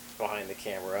cat's behind the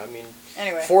camera. I mean,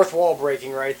 Anyway. fourth wall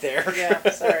breaking right there. Yeah,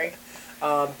 sorry.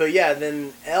 But yeah,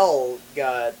 then Elle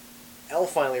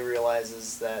finally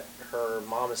realizes that her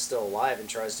mom is still alive and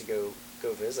tries to go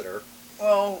visit her.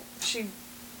 Well,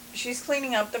 she's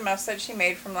cleaning up the mess that she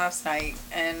made from last night,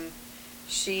 and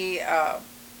she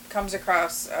comes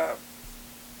across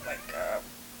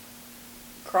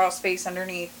crawl space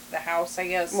underneath the house, I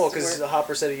guess. Well, because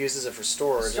Hopper said he uses it for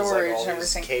storage. Storage it's like all and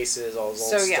his everything. cases, all his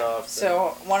old stuff.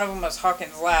 So one of them was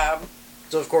Hawkins' lab,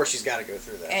 So of course she's got to go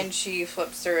through that. and she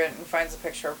flips through it and finds a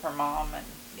picture of her mom, and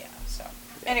so.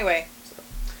 Anyway.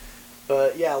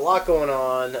 But yeah, a lot going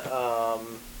on.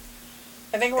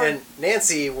 I think we're... And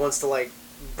Nancy wants to like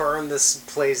burn this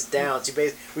place down.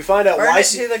 We find out burn why it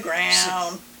she to the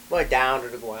ground. like down to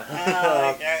the ground.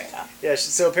 Oh, okay, yeah. Yeah.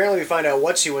 So apparently we find out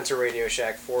what she went to Radio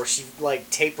Shack for. She like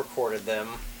tape recorded them,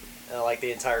 like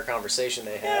the entire conversation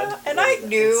they had. Yeah, and I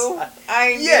knew.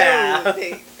 Yeah.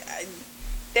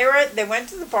 They went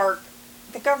to the park.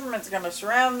 The government's going to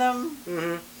surround them.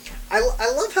 Mm-hmm. I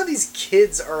love how these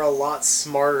kids are a lot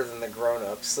smarter than the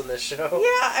grown-ups in this show.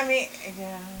 Yeah, I mean,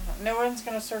 no one's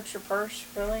going to search your purse,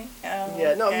 really?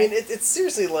 Yeah, no, I mean, it's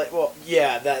seriously like, well,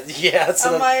 it's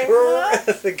I'm like, what?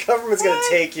 The government's going to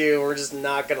What? take you, we're just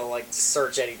not going to, like,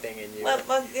 search anything in you.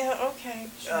 Okay.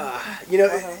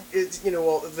 Sure.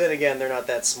 Well, then again, they're not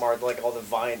that smart, like, all the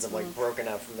vines have, like, broken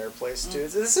out from their place, too.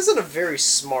 This isn't a very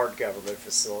smart government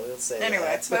facility, let's say Anyway,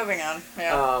 that. moving on.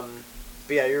 Yeah.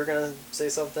 But yeah, you were going to say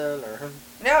something, or?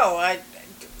 No,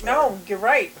 you're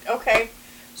right. Okay.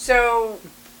 So,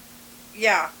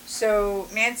 yeah. So,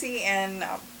 Nancy and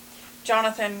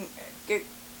Jonathan get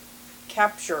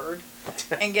captured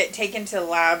and get taken to the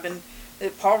lab, and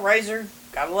Paul Reiser,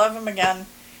 gotta love him again.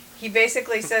 He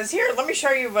basically says, "Here, let me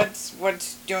show you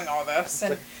what's doing all this."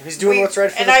 And he's doing what's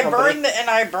right for and the I company.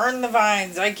 burn the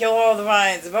vines. I kill all the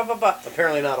vines. Blah blah blah.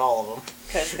 Apparently not all of them.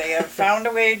 Because they have found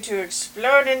a way to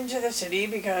explode into the city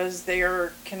because they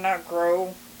cannot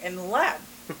grow in the lab.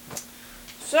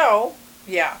 So,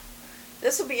 yeah,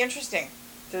 this will be interesting.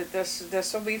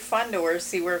 This will be fun to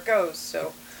see where it goes.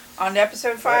 So, on to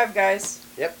episode 5, Right. guys.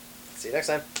 Yep. See you next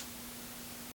time.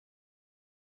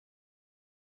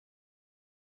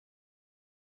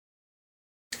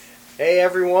 Hey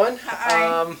everyone.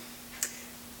 Hi.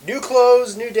 New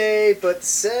clothes, new day, but the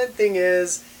sad thing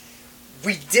is,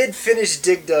 we did finish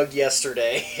Dig Dug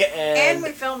yesterday. And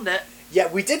we filmed it.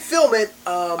 Yeah, we did film it.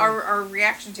 Our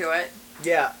reaction to it.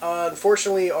 Yeah,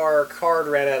 unfortunately our card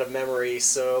ran out of memory,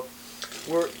 so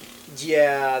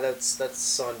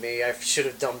that's on me. I should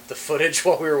have dumped the footage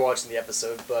while we were watching the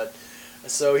episode, but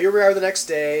so here we are the next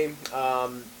day.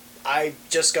 I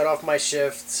just got off my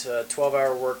shift,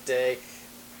 12-hour work day.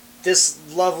 This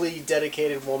lovely,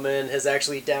 dedicated woman has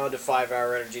actually downed a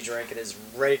 5-hour energy drink and is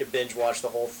ready to binge watch the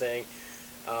whole thing.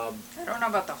 I don't know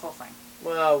about the whole thing.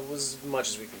 Well, as much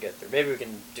as we can get through. Maybe we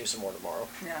can do some more tomorrow.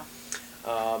 Yeah.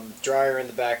 Dryer in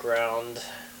the background,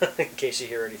 in case you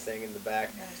hear anything in the back.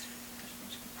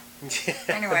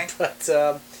 Anyway. But,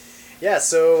 so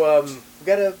we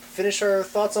gotta finish our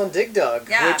thoughts on Dig Dug.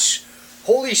 Yeah. Which,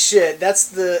 holy shit, that's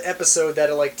the episode that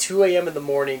at like 2 a.m. in the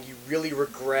morning you really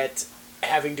regret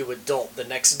having to adult the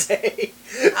next day.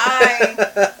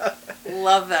 I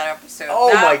love that episode.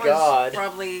 Oh that my God. was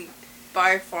probably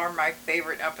by far my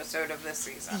favorite episode of this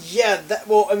season. Yeah,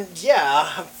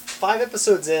 5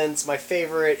 episodes in, it's my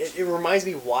favorite. It reminds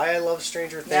me why I love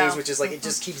Stranger Things, Yeah. which is like it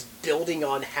just keeps building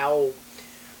on how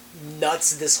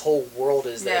nuts this whole world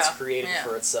is that it's created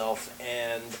for itself.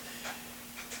 And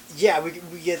yeah, we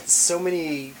get so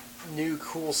many new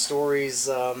cool stories.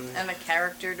 And the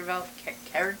character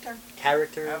character?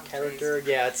 Character.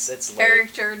 Yeah, it's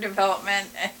Character development,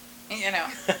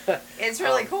 it's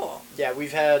really cool. Yeah,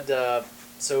 we've had,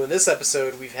 so in this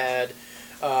episode, we've had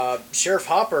Sheriff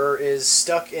Hopper is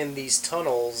stuck in these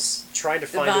tunnels trying to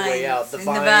find a way out. The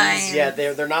vines, yeah,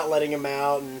 they're not letting him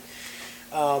out. And,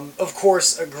 of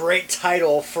course, a great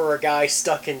title for a guy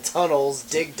stuck in tunnels,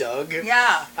 Dig Dug.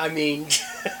 Yeah. I mean,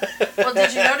 Well,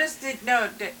 did you notice? Did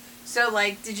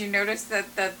you notice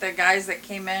that the guys that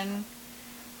came in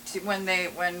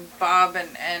when Bob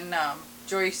and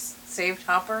Joyce saved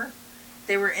Hopper,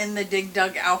 they were in the Dig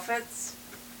Dug outfits.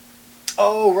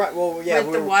 Oh right, well yeah.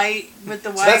 With the white. So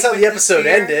that's how the episode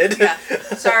ended. Yeah.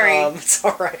 Sorry. It's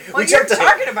all right. Well, you're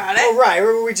talking about it. Oh right,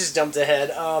 we just jumped ahead.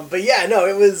 But yeah, no,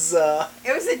 it was.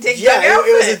 It was a Dig Dug outfit.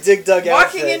 It was a Dig Dug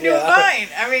outfit. Walking into a mine.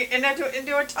 I mean,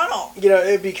 into a tunnel. You know,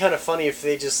 it'd be kind of funny if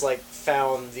they just like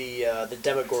found the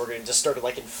Demogorgon and just started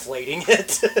like inflating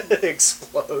it,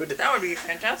 explode. That would be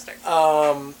fantastic.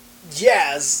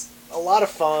 Yeah, it's a lot of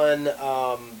fun.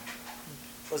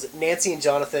 Was it Nancy and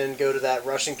Jonathan go to that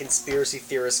Russian conspiracy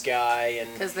theorist guy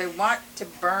and because they want to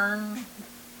burn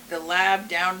the lab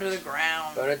down to the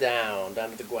ground. Burn it down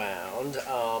to the ground.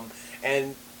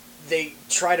 And they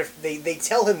try to they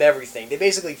tell him everything. They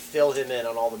basically fill him in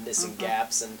on all the missing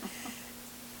gaps, and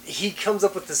he comes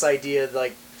up with this idea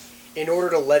like, in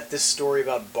order to let this story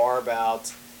about Barb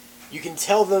out, you can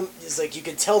tell them you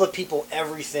can tell the people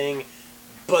everything,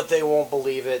 but they won't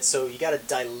believe it, so you got to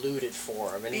dilute it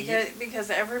for them. And because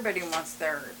everybody wants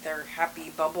their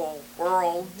happy bubble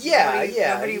world. Yeah,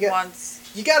 Nobody wants.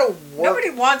 You got to work. Nobody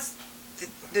wants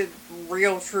the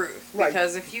real truth, right?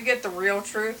 Because if you get the real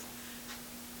truth,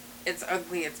 it's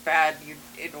ugly, it's bad.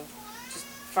 It'll just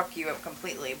fuck you up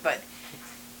completely. But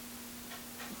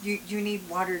you need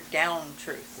watered down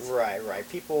truth. Right.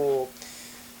 People.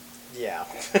 Yeah.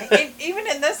 Even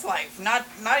in this life, not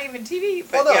even TV.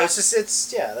 But well, no,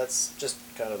 yeah. that's just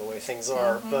kind of the way things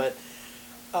are. But,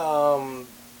 and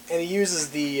he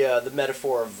uses the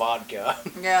metaphor of vodka.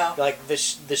 Yeah. Like the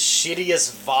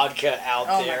shittiest vodka out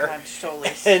there. Oh my god,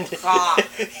 totally. And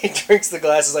he drinks the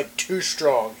glass, is like too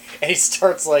strong, and he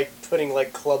starts like putting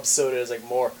like club soda. It's like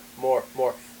more.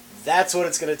 That's what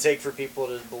it's gonna take for people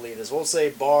to believe this. We'll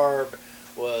say Barb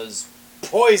was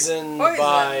poisoned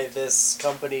by this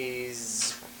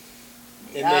company's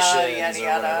emissions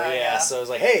yada, or whatever. yeah. So it's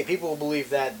like, hey, people will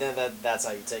believe that. Then that's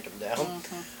how you take them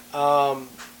down.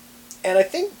 And I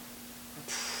think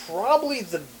probably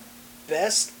the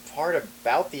best part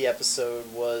about the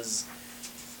episode was,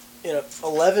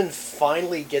 11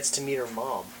 finally gets to meet her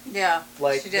mom. Yeah,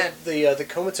 like she did. The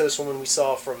comatose woman we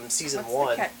saw from season 1.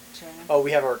 The cat, oh,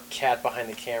 we have our cat behind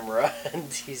the camera,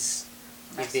 and he's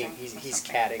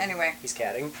catting. Anyway. He's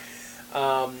catting.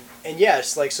 And yeah,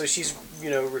 it's like, so she's,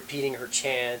 repeating her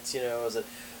chant, was it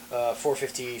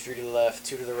 450, 3 to the left,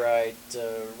 2 to the right,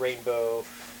 rainbow,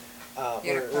 or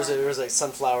was it like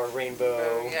sunflower,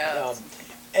 rainbow. Yeah.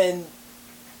 And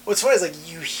what's funny is like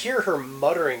you hear her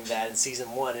muttering that in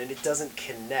season 1 and it doesn't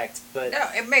connect, but... No,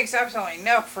 it makes absolutely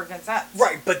no freaking sense.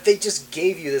 Right, but they just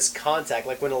gave you this contact.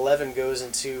 Like when 11 goes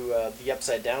into the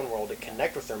Upside Down world to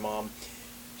connect with her mom,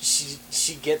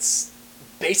 she gets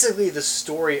basically the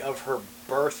story of her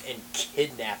birth and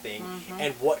kidnapping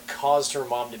and what caused her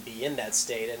mom to be in that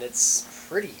state, and it's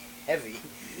pretty heavy.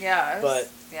 Yeah,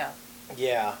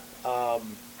 Yeah,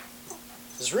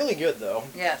 it's really good though.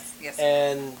 Yes.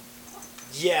 And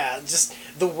yeah, just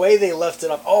the way they left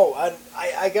it up. Oh,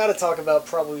 I gotta talk about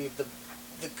probably the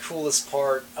coolest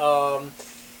part.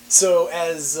 So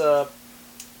as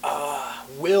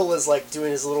Will is like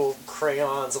doing his little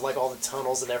crayons of like all the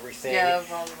tunnels and everything. Yeah,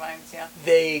 of all the mines, yeah.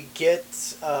 They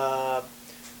get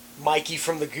Mikey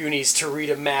from the Goonies to read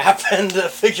a map and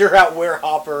figure out where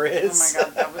Hopper is. Oh my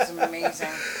god, that was amazing.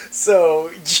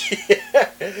 So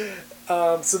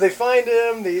yeah, so they find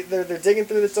him. They're digging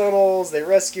through the tunnels. They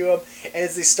rescue him, and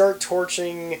as they start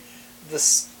torching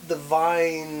the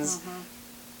vines.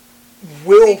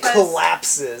 Will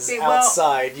collapses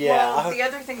outside, yeah. Well, the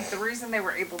other thing, the reason they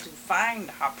were able to find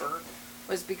Hopper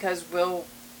was because Will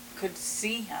could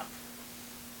see him.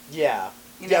 Yeah.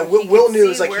 Will knew it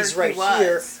was like he's right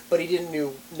here, but he didn't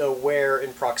know where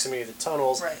in proximity to the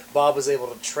tunnels. Right. Bob was able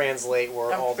to translate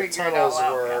where all the tunnels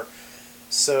were. Yeah.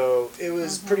 So it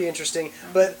was pretty interesting.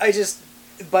 But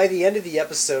by the end of the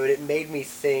episode, it made me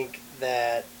think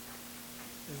that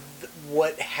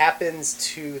what happens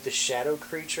to the shadow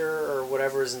creature or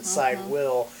whatever is inside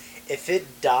Will, if it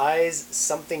dies,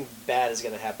 something bad is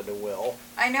going to happen to Will.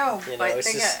 I know, but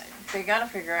they got to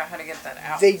figure out how to get that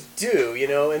out. They do,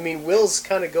 I mean, Will's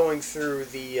kind of going through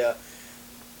the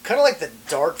kind of like the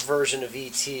dark version of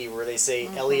E.T. where they say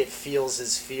Elliot feels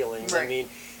his feelings. Right. I mean,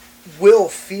 Will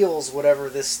feels whatever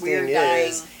this thing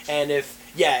is, dying. and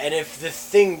if the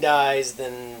thing dies,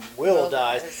 then Will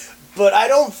dies. But I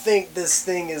don't think this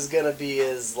thing is gonna be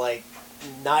as like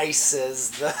nice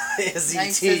as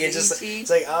E.T. It's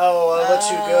like, oh, I'll let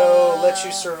you go, let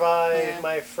you survive,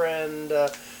 my friend.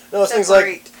 No, things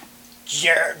like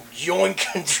yoink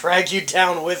and drag you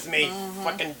down with me.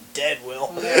 Fucking dead,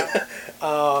 Will. Yeah.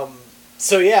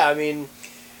 So yeah, I mean,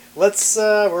 let's,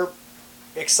 we're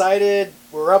excited,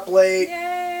 we're up late.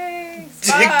 Yay!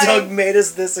 Dig Bye. Dug made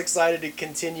us this excited to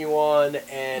continue on,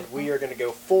 and we are going to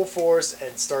go full force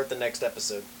and start the next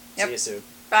episode. Yep. See you soon.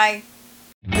 Bye.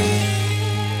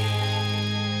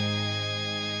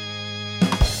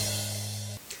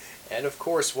 And of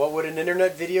course, what would an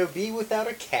internet video be without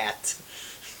a cat?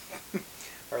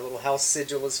 Our little house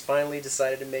sigil has finally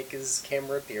decided to make his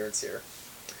camera appearance here.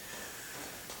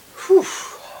 Whew.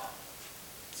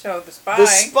 So the spy. The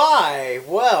Spy.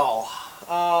 Well,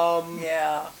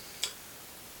 Yeah.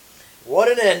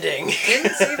 what an ending.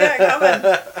 Didn't see that coming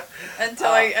until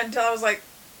I was like,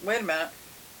 wait a minute.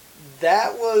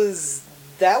 That was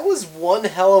one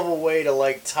hell of a way to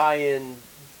like tie in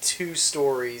two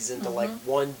stories into like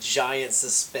one giant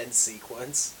suspense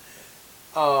sequence.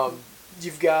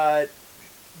 You've got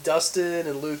Dustin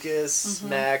and Lucas,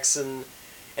 Max and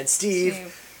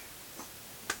Steve.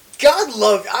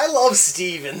 I love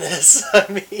Steve in this. I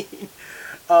mean,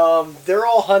 they're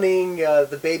all hunting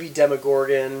the baby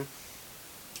Demogorgon.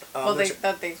 Well, they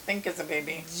think it's a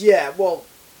baby. Yeah, well,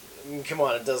 I mean, come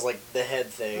on, it does like the head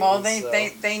thing. Well,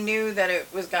 they knew that it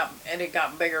had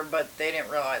gotten bigger, but they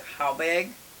didn't realize how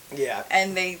big. Yeah.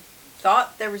 And they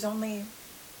thought there was only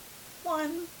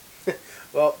one.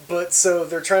 Well, but so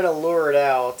they're trying to lure it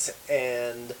out,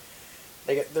 and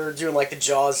they're doing like the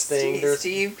Jaws thing.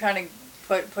 Steve kind of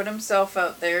put himself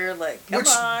out there, like, come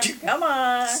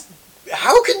on.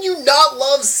 How can you not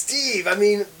love Steve? I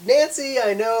mean, Nancy,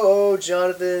 I know. Oh,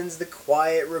 Jonathan's the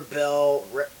quiet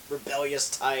rebellious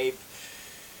type.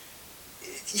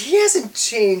 He hasn't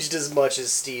changed as much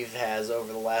as Steve has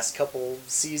over the last couple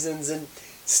seasons, and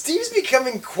Steve's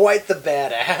becoming quite the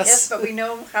badass. Yes, but we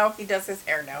know how he does his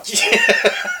hair now.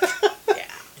 Yeah.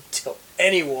 Tell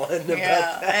anyone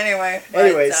about that.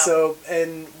 Anyway, so,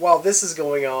 and while this is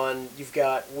going on, you've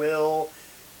got Will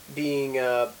being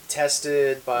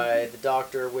tested by the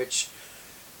doctor, which,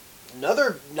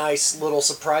 another nice little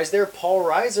surprise there, Paul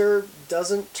Reiser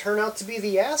doesn't turn out to be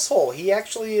the asshole. He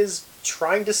actually is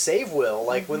trying to save Will.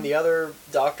 Like, when the other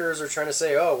doctors are trying to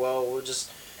say, oh, well, we'll just...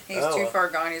 He's too far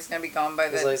gone. He's going to be gone by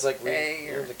the day.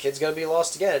 The kid's going to be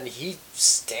lost again. And he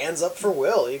stands up for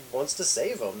Will. He wants to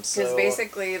save him. Because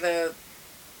basically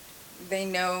they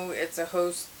know it's a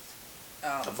host...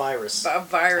 a virus. A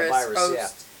virus host. Yeah.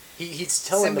 He's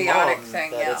telling the symbiotic mom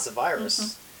thing, that it's a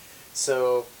virus.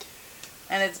 So...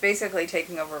 And it's basically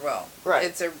taking over Will. Right.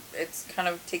 It's kind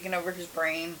of taking over his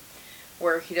brain,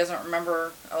 where he doesn't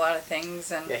remember a lot of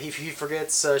things, and he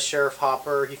forgets Sheriff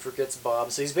Hopper. He forgets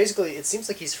Bob. So he's basically, it seems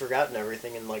like he's forgotten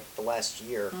everything in like the last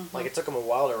year. Like, it took him a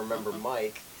while to remember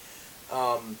Mike.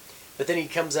 But then he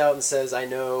comes out and says, "I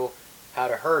know how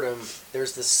to hurt him.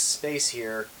 There's this space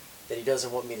here that he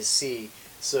doesn't want me to see."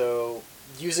 So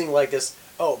using like this.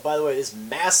 Oh, by the way, this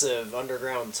massive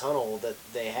underground tunnel that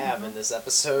they have in this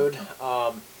episode.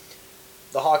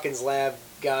 The Hawkins lab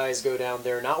guys go down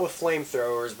there, not with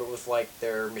flamethrowers, but with like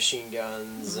their machine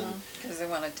guns and because they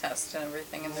want to test and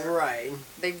everything. And right.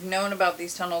 They've known about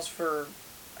these tunnels for,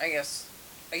 I guess,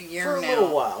 a year for a now.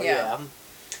 little while, yeah.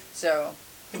 So,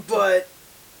 but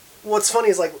what's funny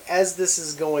is, like, as this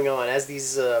is going on, as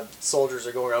these soldiers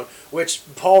are going around, which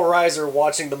Paul Reiser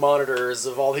watching the monitors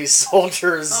of all these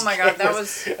soldiers. Oh my god, that was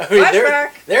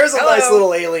flashback. There's a Hello. nice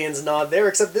little aliens nod there,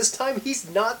 except this time he's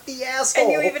not the asshole.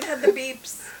 And you even had the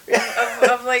beeps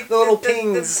of like the little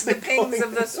pings, the pings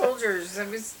of the soldiers. It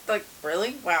was like,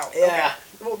 really? Wow. Yeah.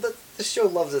 Okay. Well, the show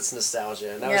loves its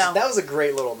nostalgia, and that was a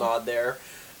great little nod there.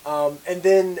 And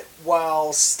then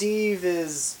while Steve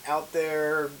is out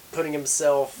there putting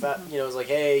himself, is like,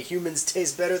 hey, humans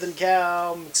taste better than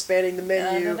cow, I'm expanding the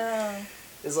menu.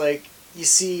 It's like, you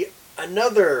see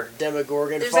another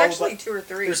Demogorgon. There's actually two or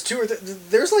three. There's two or three.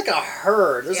 There's like a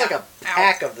herd. There's like a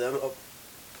pack of them. Oh,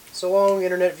 so long,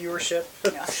 internet viewership.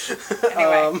 Yeah.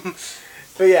 Anyway.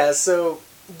 But yeah, so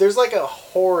there's like a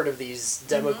horde of these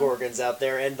Demogorgons out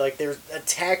there, and like they're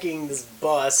attacking this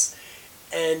bus.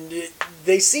 And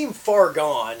they seem far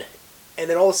gone, and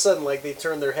then all of a sudden, like, they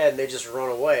turn their head and they just run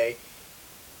away,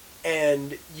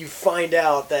 and you find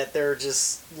out that they're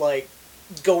just, like,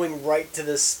 going right to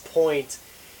this point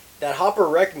that Hopper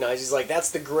recognizes. He's like,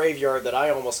 that's the graveyard that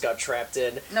I almost got trapped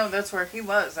in. No, that's where he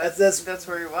was. That's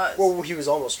where he was. Well, he was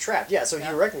almost trapped, yeah, so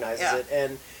he recognizes it,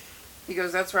 and... He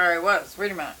goes, that's where I was.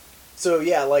 Wait a minute. So,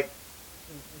 yeah, like,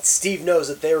 Steve knows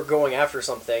that they were going after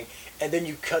something, and then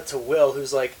you cut to Will,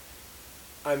 who's like,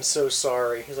 I'm so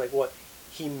sorry. He's like, what?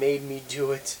 He made me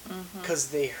do it because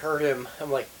they hurt him. I'm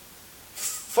like,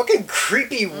 fucking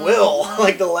creepy Will,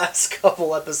 like the last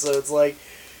couple episodes. Like,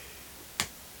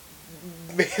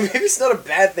 maybe it's not a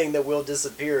bad thing that Will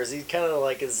disappears. He kind of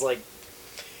like is like,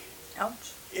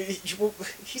 Ouch.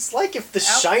 he's like if the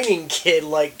Ouch. Shining kid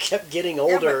like kept getting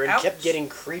older and ouch. kept getting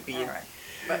creepy. All right.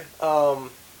 But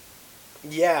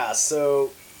Yeah,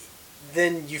 so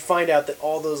then you find out that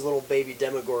all those little baby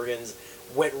Demogorgons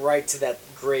went right to that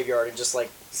graveyard and just like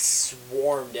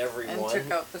swarmed everyone. and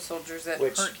took out the soldiers that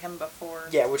hurt him before.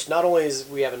 Yeah, which not only is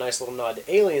we have a nice little nod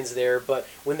to aliens there, but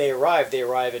when they arrive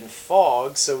in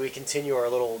fog, so we continue our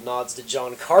little nods to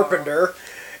John Carpenter,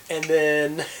 and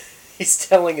then he's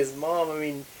telling his mom, I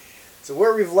mean, so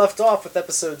where we've left off with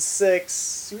episode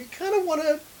 6, we kind of want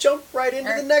to jump right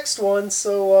into the next one,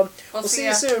 so we'll see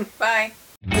you soon. Bye.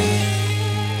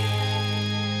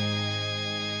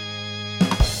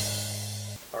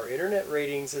 Our internet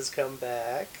ratings has come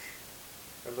back.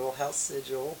 Our little house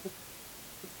sigil.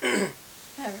 Hi,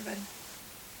 everybody.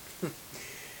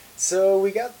 So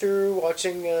we got through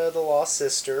watching The Lost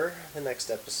Sister, the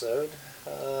next episode.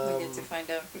 We get to find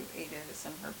out who Ada is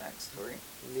and her backstory.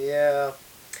 Yeah.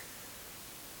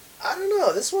 I don't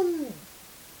know. This one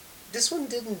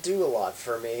didn't do a lot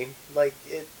for me. Like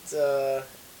it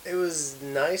was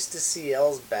nice to see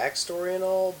Elle's backstory and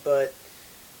all, but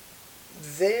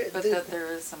that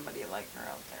there is somebody like her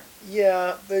out there.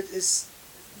 Yeah, but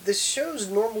the show's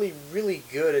normally really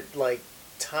good at like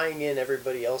tying in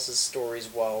everybody else's stories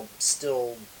while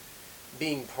still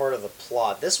being part of the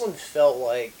plot. This one felt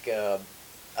like a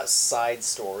side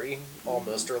story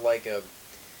almost, or like a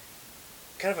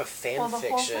kind of a fan fiction. Well, the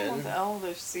whole thing with Elle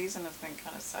this season has been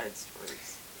kind of side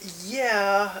stories.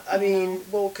 Yeah, I mean,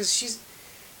 well, because she's,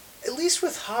 at least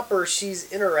with Hopper,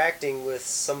 she's interacting with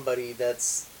somebody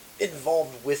that's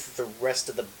involved with the rest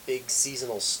of the big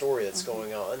seasonal story that's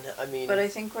going on. I mean, but I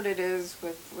think what it is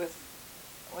with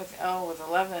Elle, with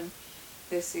 11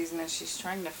 this season, is she's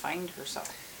trying to find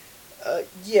herself.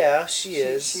 Yeah, she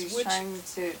is. She's trying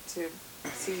to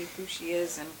see who she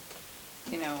is and,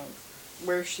 you know,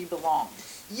 where she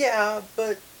belongs. Yeah,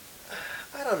 but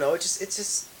I don't know. It's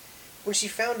just when she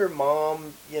found her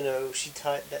mom, you know,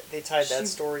 they tied that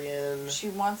story in. She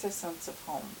wants a sense of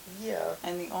home. Yeah.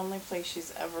 And the only place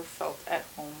she's ever felt at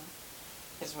home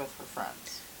is with her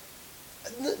friends.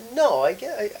 No, I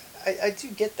do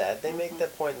get that. They make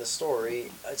that point in the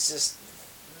story. It's just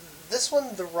this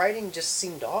one, the writing just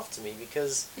seemed off to me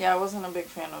because. Yeah, I wasn't a big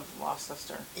fan of Lost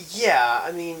Sister. Yeah,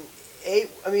 I mean,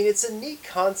 it's a neat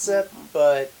concept,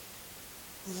 but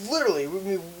literally,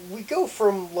 we go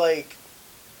from like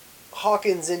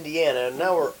Hawkins, Indiana, and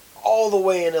now we're all the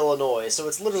way in Illinois. So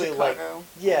it's literally Chicago.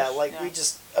 We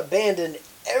just abandoned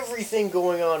everything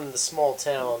going on in the small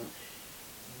town.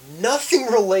 Nothing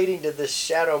relating to this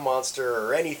shadow monster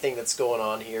or anything that's going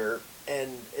on here,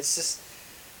 and it's just,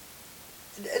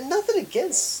 and nothing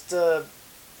against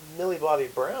Millie Bobby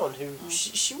Brown, who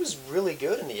she was really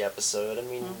good in the episode. I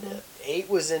mean, 8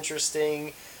 was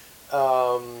interesting.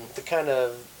 The kind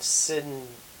of Sid and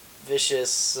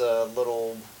Vicious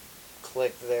little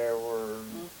clique there were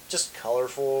just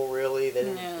colorful. Really, they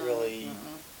didn't really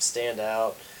stand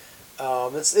out.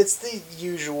 It's the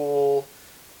usual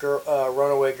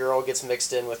runaway girl gets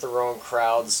mixed in with the wrong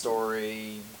crowd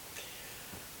story.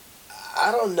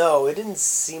 I don't know. It didn't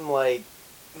seem like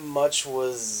much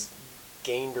was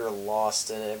gained or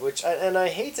lost in it, I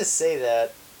hate to say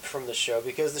that from the show,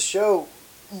 because the show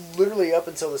literally up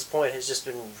until this point has just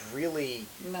been really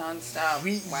non-stop.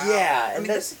 Wow. Yeah, I mean,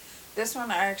 this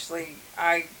one I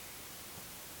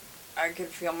could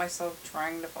feel myself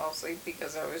trying to fall asleep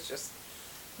because I was just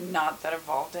not that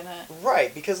involved in it.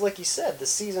 Right, because like you said, the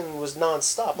season was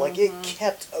non-stop. Like, it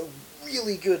kept a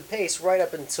really good pace right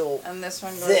up until and this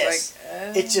one goes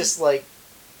it just like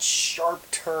sharp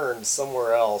turned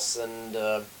somewhere else, and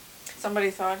somebody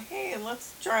thought, hey,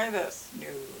 let's try this.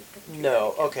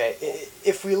 No, okay.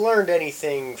 If we learned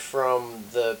anything from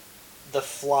the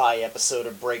Fly episode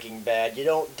of Breaking Bad, you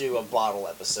don't do a bottle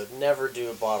episode. Never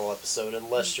do a bottle episode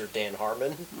unless you're Dan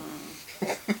Harmon.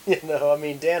 You know, I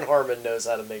mean, Dan Harmon knows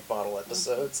how to make bottle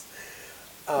episodes.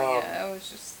 Yeah,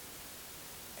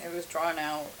 it was drawn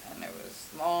out, and it was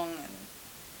long, and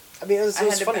I mean, it was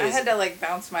funny. I had to like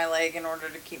bounce my leg in order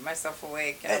to keep myself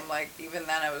awake, and I'm like, even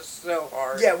then, it was so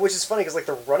hard. Yeah, which is funny because like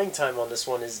the running time on this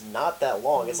one is not that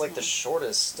long. It's like the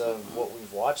shortest of what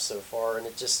we've watched so far, and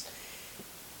it's just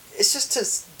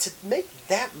to make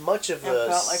that much of a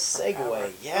felt like segue.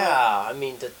 forever. Yeah, I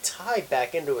mean, to tie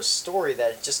back into a story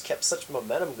that just kept such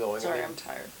momentum going. Sorry, I mean, I'm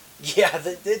tired. Yeah,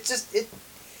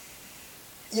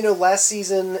 you know, last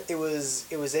season it was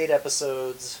 8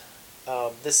 episodes.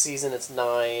 This season it's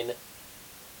 9.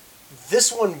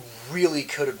 this one really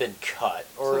could have been cut,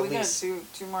 or so at we least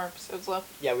got two more episodes left.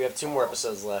 yeah, we have 2 more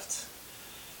episodes left.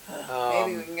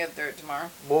 Maybe we can get through it tomorrow.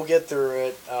 We'll get through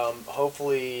it.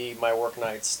 Hopefully, my work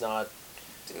night's not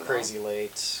Too crazy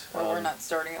late. Or we're not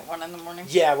starting at 1 in the morning.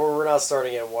 Yeah, we're not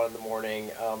starting at 1 in the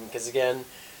morning. Because again,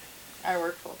 I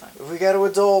work full time. we got to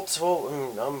adult. Well,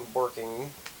 I'm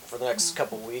working for the next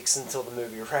couple weeks until the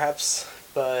movie wraps.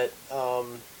 But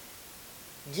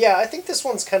yeah, I think this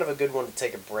one's kind of a good one to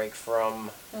take a break from,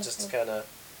 just to kind of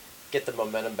get the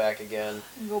momentum back again.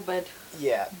 Go bed.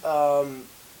 Yeah.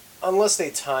 Unless they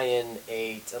tie in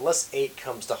 8, unless 8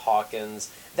 comes to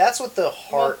Hawkins, that's what the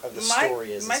heart of the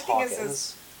story is. My thing Hawkins.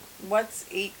 is, what's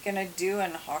 8 gonna do in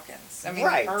Hawkins? I mean,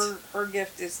 Right. her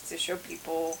gift is to show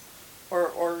people,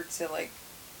 or to like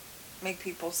make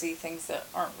people see things that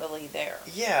aren't really there.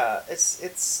 Yeah,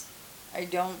 it's. I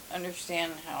don't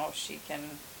understand how she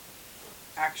can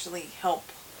actually help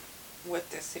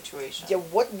with this situation. Yeah,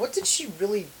 what did she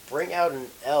really bring out in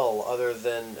L other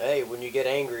than, hey, when you get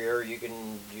angrier, you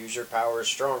can use your powers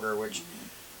stronger, which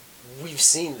we've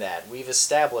seen that. We've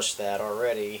established that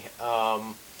already.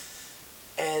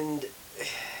 And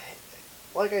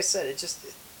like I said,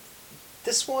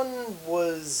 this one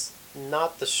was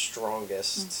not the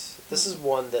strongest. This is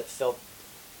one that felt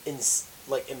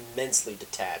immensely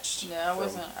detached. Yeah, I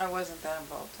wasn't that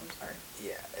involved. I'm sorry.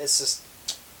 Yeah, it's just,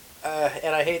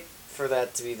 and I hate for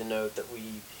that to be the note that we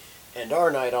end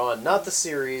our night on. Not the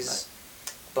series,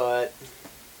 but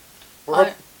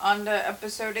we're on to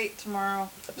episode 8 tomorrow.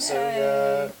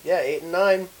 episode 8 and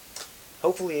 9.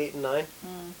 Hopefully 8 and 9.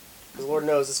 Because Lord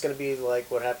knows it's going to be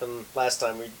like what happened last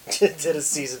time we did a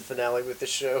season finale with the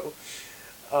show.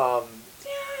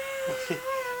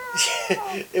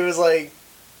 It was like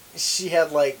she had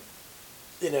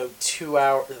 2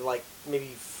 hours, maybe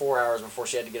 4 hours before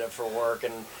she had to get up for work,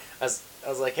 and I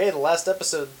was like, hey, the last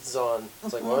episode's on.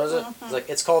 It's like, what is it? It's like,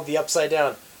 it's called The Upside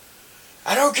Down.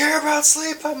 I don't care about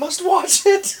sleep, I must watch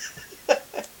it!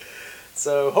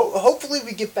 So, hopefully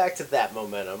we get back to that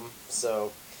momentum.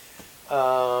 So,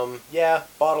 yeah,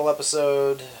 bottle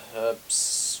episode,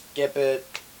 skip it,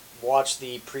 watch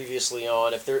the previously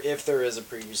on, if there is a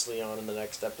previously on in the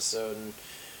next episode, and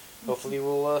hopefully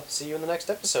we'll see you in the next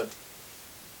episode.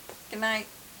 Good night.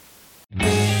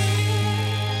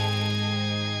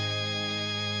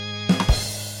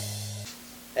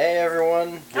 Hey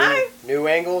everyone. Hi. New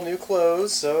angle, new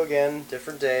clothes. So again,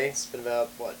 different day. It's been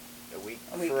about, a week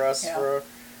for us. Yeah.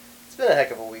 It's been a heck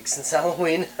of a week since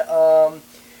Halloween. Yeah,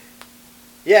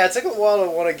 it took a while to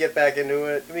want to get back into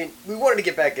it. I mean, we wanted to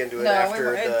get back into it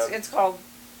after it's called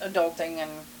adulting,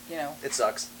 and it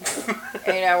sucks.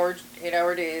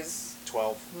 8-hour days.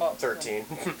 12, 13.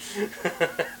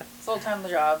 Full-time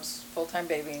jobs, full-time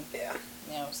baby. Yeah.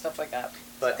 Stuff like that.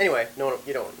 But anyway, no one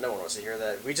wants to hear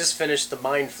that. We just finished the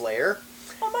Mind Flayer.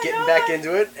 Oh my Getting God. back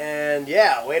into it, and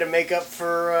yeah, way to make up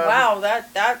for... Wow,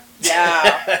 that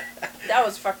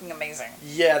was fucking amazing.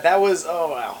 Yeah, that was,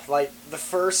 oh wow. The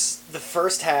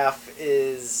first half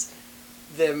is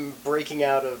them breaking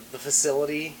out of the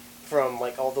facility from,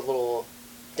 all the little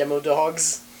demo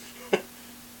dogs.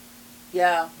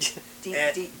 Yeah.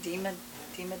 And-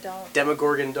 Demon dog?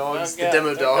 Demogorgon dogs, Oh, the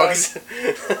demo dogs.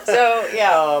 So,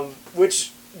 yeah.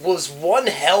 Which was one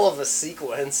hell of a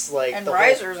sequence. And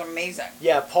Reiser's amazing.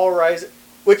 Yeah, Paul Reiser,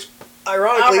 which,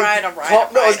 ironically... All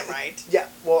right. Yeah,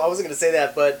 well, I wasn't going to say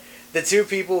that, but the two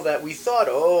people that we thought,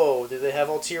 did they have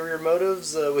ulterior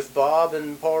motives with Bob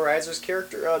and Paul Reiser's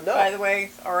character? No. By the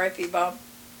way, R.I.P. Bob.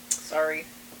 Sorry.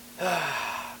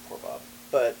 Poor Bob.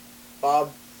 But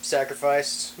Bob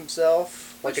sacrificed himself.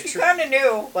 Which we kind of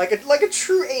knew. Like a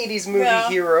true 80s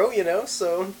movie hero,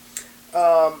 so...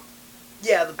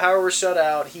 yeah, the power was shut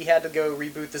out. He had to go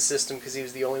reboot the system because he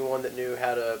was the only one that knew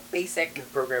how to...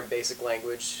 program basic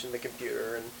language in the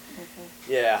computer. And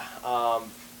yeah.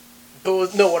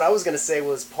 But what I was going to say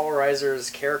was Paul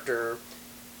Reiser's character...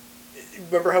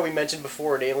 Remember how we mentioned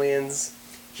before in Aliens...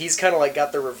 He's kind of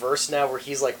got the reverse now, where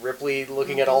he's like Ripley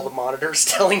looking at all the monitors,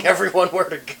 telling everyone where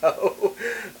to go.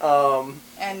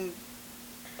 And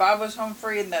Bob was home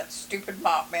free, and that stupid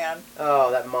mop man.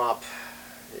 Oh, that mop.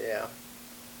 Yeah.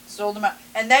 Sold him out.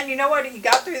 And then, you know what? He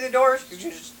got through the doors, because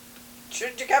you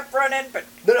kept running, but...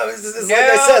 No, it's like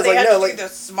I said, they had to do the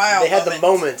smile they had moment. the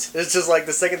moment. It's just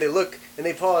the second they look, and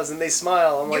they pause, and they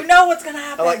smile, I'm like... You know what's going to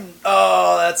happen. I'm like,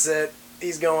 oh, that's it.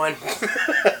 He's going.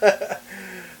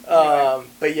 Anyway.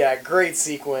 But yeah, great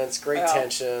sequence, great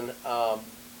tension.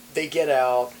 They get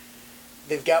out.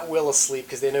 They've got Will asleep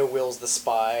because they know Will's the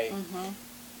spy.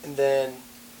 And then,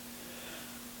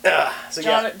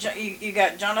 you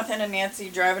got Jonathan and Nancy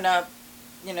driving up,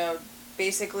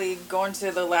 basically going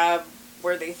to the lab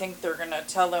where they think they're gonna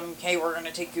tell them, "Hey, we're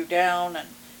gonna take you down," and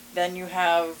then you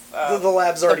have the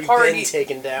lab's already been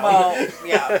taken down. Well,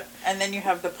 yeah, and then you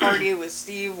have the party with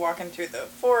Steve walking through the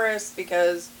forest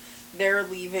because they're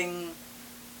leaving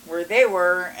where they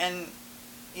were, and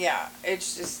yeah,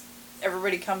 it's just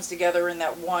everybody comes together in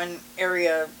that one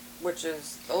area, which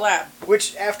is the lab.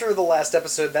 Which, after the last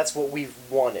episode, that's what we've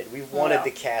wanted. We wanted Yeah.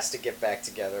 the cast to get back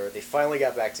together. They finally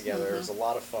got back together. Mm-hmm. It was a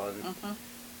lot of fun. Mm-hmm.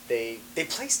 They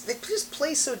just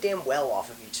play so damn well off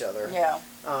of each other. Yeah.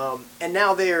 And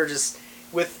now they are just,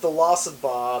 with the loss of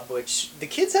Bob, which the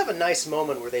kids have a nice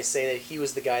moment where they say that he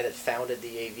was the guy that founded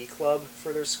the AV club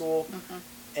for their school,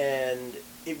 Mm-hmm. and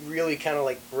it really kind of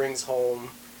like brings home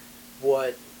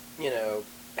what,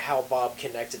 how Bob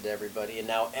connected to everybody, and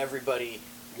now everybody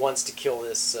wants to kill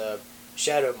this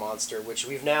shadow monster, which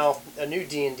we've now a new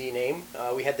D&D name.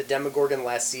 We had the Demogorgon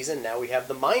last season. Now we have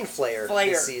the Mind Flayer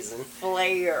this season.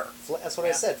 Flayer. That's what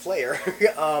I said, Flayer.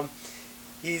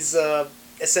 He's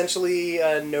essentially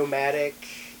a nomadic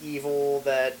evil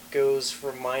that goes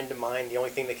from mind to mind. The only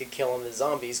thing that could kill him is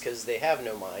zombies because they have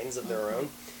no minds of their own.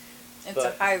 It's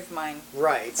But- a hive mind.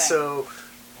 Right. thing. So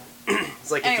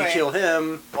it's like Anyway. if you kill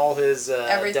him, all his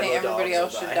Everything, demo everybody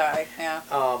dogs else will should die. Yeah.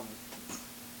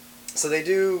 So they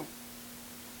do.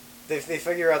 They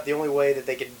figure out the only way that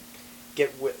they could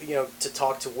get to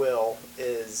talk to Will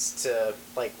is to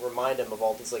like remind him of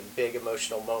all these like big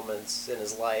emotional moments in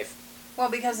his life. Well,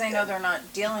 because they know they're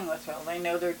not dealing with Will. They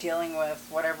know they're dealing with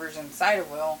whatever's inside of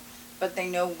Will, but they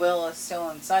know Will is still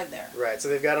inside there. Right. So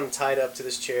they've got him tied up to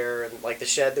this chair, and like the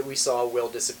shed that we saw Will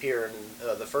disappear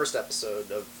in the first episode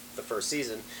of the first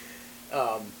season.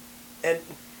 And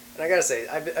I gotta say,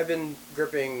 I've been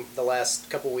gripping the last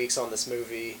couple weeks on this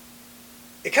movie.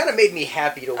 It kind of made me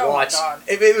happy to Oh, watch. God.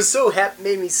 It was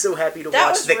made me so happy to That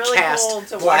watch was the really cast cool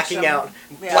to watch blacking them. out,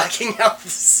 Yeah. blacking out the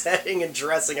setting and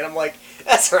dressing, and I'm like,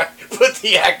 that's right. Put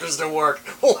the actors to work.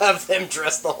 We'll have them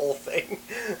dress the whole thing.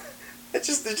 It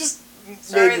just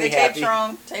Sorry, made me the happy. tape's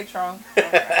wrong. Tape's wrong.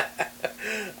 Okay.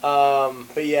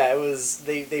 But yeah, it was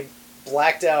they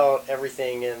blacked out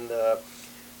everything in the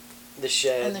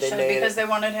shed. In the They show, made because it they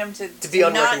wanted him to be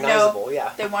not unrecognizable. know.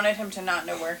 Yeah. They wanted him to not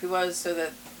know where he was, so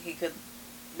that he could.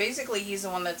 Basically, he's the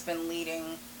one that's been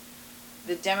leading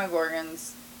the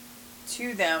Demogorgons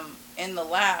to them in the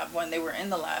lab when they were in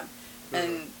the lab,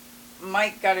 and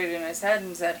Mike got it in his head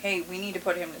and said, "Hey, we need to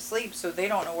put him to sleep so they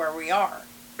don't know where we are."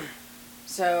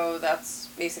 So that's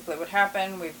basically what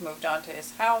happened. We've moved on to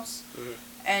his house,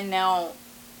 and now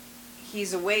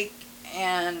he's awake,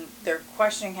 and they're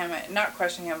questioning him. Not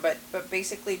questioning him, but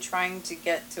basically trying to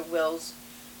get to Will's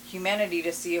humanity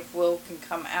to see if Will can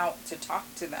come out to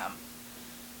talk to them.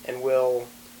 And Will,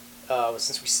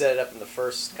 since we set it up in the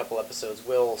first couple episodes,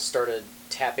 Will started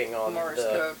tapping on Morse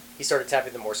code. He started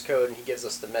tapping the Morse code, and he gives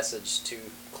us the message to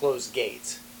close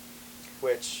gate,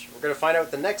 which we're gonna find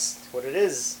out what it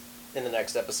is in the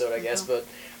next episode, I guess. But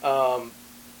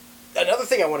another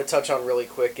thing I want to touch on really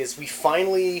quick is we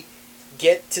finally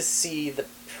get to see the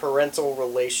parental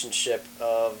relationship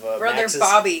of Brother Max's...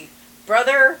 Bobby.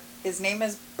 Brother, his name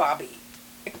is Bobby.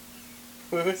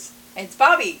 Who's It's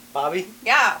Bobby. Bobby?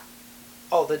 Yeah.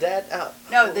 Oh, the dad. Oh.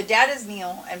 No, the dad is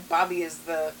Neil, and Bobby is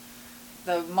the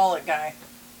mullet guy.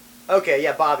 Okay,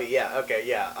 yeah, Bobby, yeah, okay,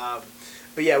 yeah.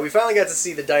 But yeah, we finally got to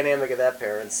see the dynamic of that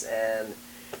parents, and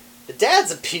the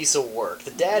dad's a piece of work.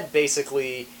 The dad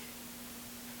basically,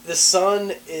 the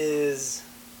son is,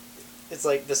 it's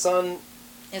like the son...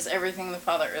 Is everything the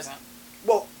father isn't.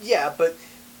 Well, yeah, but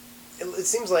it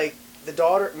seems like the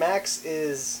daughter, Max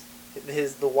is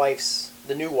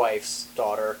the new wife's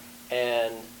daughter,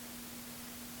 and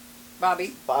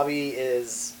Bobby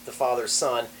is the father's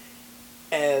son.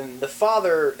 And the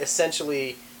father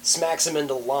essentially smacks him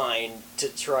into line to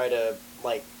try to,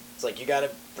 like, it's like, you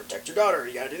gotta protect your daughter,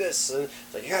 you gotta do this. And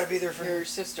it's like, you gotta be there for Your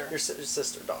sister. Your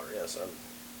sister, daughter, yes. I'm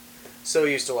so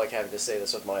used to, like, having to say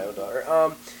this with my own daughter.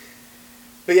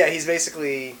 But yeah, he's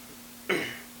basically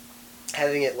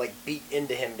having it, like, beat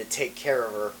into him to take care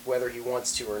of her, whether he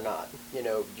wants to or not. You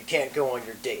know, you can't go on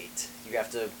your date. You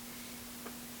have to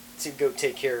go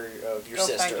take care of your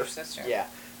sister. Find your sister. Yeah.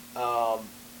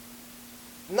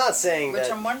 I'm not saying Which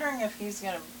that... I'm wondering if he's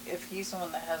the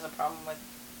one that has a problem with,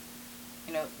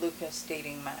 Lucas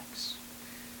dating Max.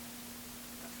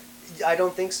 I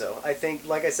don't think so. I think,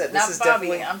 like I said, Not this is Bobby.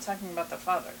 definitely... I'm talking about the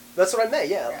father. That's what I meant,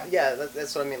 yeah. Yeah.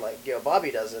 That's what I mean, like,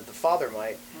 Bobby doesn't, the father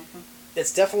might. Mm-hmm.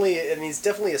 It's definitely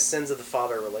a sins of the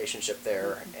father relationship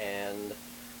there, and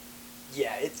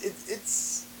yeah,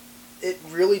 it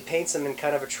really paints him in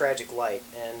kind of a tragic light,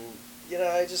 and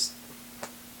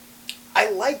I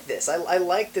like this. I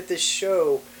like that this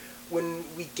show when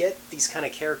we get these kind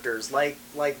of characters like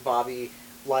Bobby,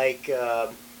 like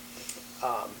who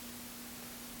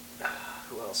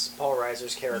else? Paul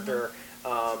Reiser's character,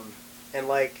 and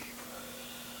like,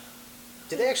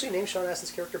 did they actually name Sean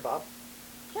Astin's character Bob?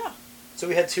 Yeah. So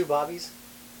we had two Bobbies.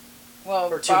 Well,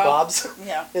 Or two Bobs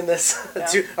Yeah. in this. Yeah.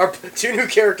 Two new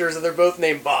characters, and they're both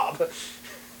named Bob.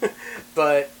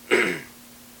 But,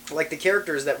 like, the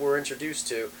characters that we're introduced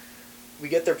to, we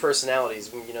get their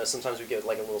personalities. You know, sometimes we get,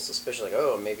 like, a little suspicion, like,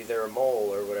 oh, maybe they're a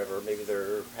mole or whatever. Maybe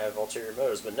they have ulterior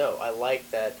motives. But no, I like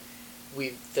that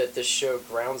that this show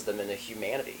grounds them in a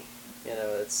humanity. You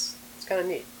know, it's kind of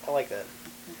neat. I like that.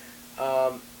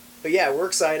 But yeah, we're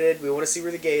excited. We want to see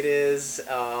where the gate is.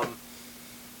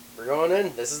 We're going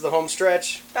in. This is the home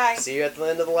stretch. Bye. See you at the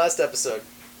end of the last episode.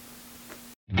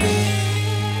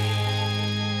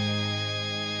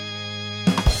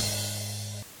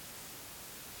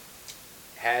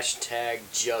 Hashtag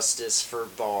justice for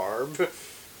Barb.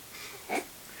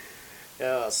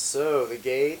 Yeah, so the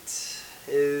gate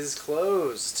is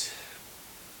closed.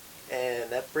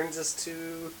 And that brings us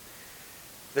to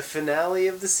the finale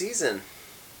of the season.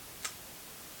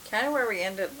 Kind of where we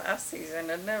ended last season,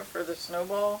 isn't it, for the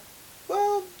snowball?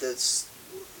 Well,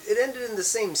 it ended in the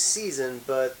same season,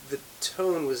 but the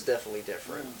tone was definitely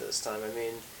different this time. I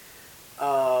mean,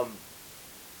 God,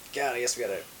 I guess we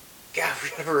gotta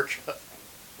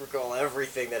recall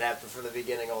everything that happened from the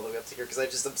beginning all the way up to here, because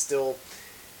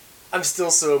I'm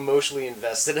still so emotionally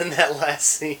invested in that last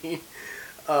scene.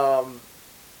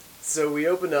 So we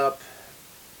open up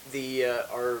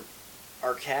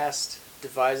our cast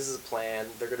devises a plan.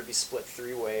 They're going to be split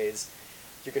 3 ways.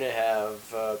 You're going to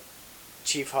have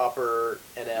Chief Hopper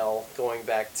and Elle going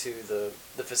back to the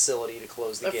facility to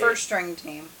close the gate. The first string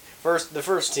team. The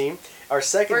first team. Our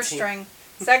second first team. String.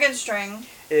 Second string.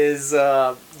 Is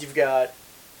you've got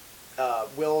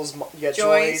Will's. You got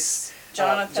Joyce.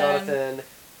 Jonathan.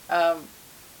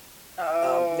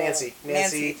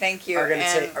 Nancy. Thank you. Are going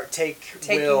to take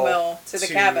Will to the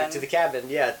cabin. To the cabin,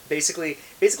 yeah. Basically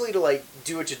to like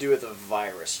do what you do with a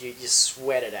virus. You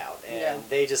sweat it out, and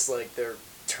they just like they're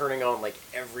turning on like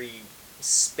every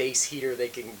space heater they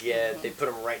can get. Mm-hmm. They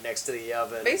put them right next to the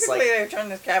oven. Basically, they've turned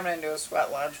this cabin into a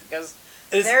sweat lodge because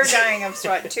they're dying of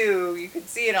sweat too. You can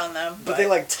see it on them. But they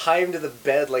like tie him to the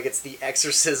bed like it's the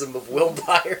exorcism of Will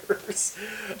Byers.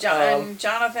 And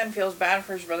Jonathan feels bad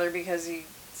for his brother because he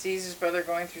sees his brother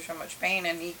going through so much pain,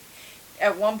 and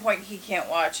at one point he can't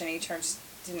watch, and he turns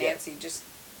to Nancy just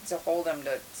to hold him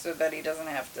so that he doesn't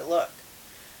have to look.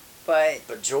 But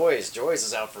Joyce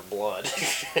is out for blood.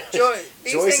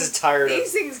 Joyce is tired.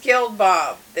 These things killed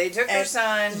Bob. They took their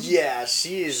son. Yeah,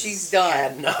 she's done.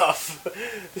 Had enough.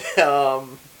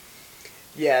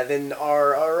 Yeah. Then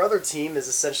our other team is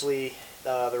essentially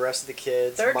the rest of the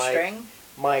kids. Third string.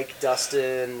 Mike,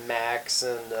 Dustin, Max,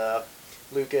 and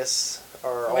Lucas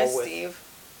are all with Steve.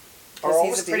 Because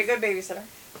he's a pretty good babysitter.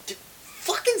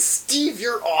 Fucking Steve,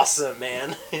 you're awesome,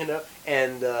 man. You know.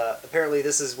 And apparently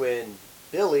this is when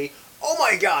Billy. Oh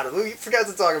my God! We forgot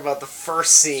to talk about the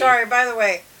first scene. Sorry, by the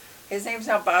way, his name's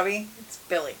not Bobby. It's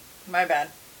Billy. My bad.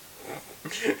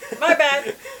 My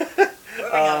bad.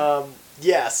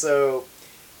 Yeah. So.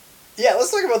 Yeah,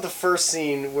 let's talk about the first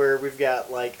scene where we've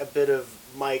got like a bit of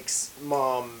Mike's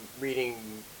mom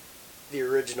reading the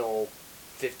original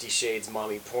 50 Shades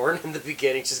mommy porn in the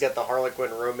beginning. She's got the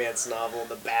Harlequin romance novel in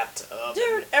the bathtub.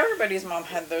 Dude, everybody's mom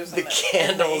had those. The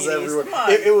candles everywhere. Come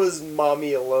on. It was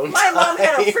mommy alone. My mom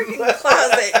had a freaking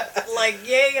closet, like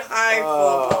yay high full.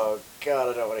 Oh God,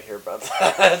 I don't want to hear about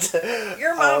that.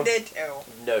 Your mom did too.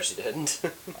 No, she didn't.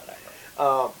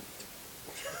 Whatever.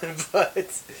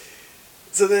 But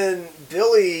so then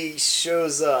Billy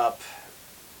shows up.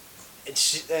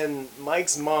 And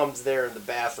Mike's mom's there in the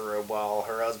bathroom while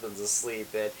her husband's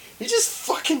asleep, and he just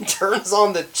fucking turns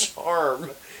on the charm.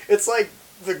 It's like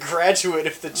The Graduate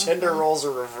if the gender roles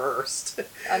are reversed.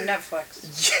 On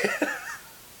Netflix. Yeah.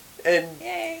 And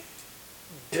yay.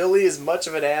 Billy, as much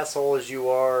of an asshole as you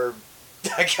are,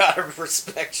 I gotta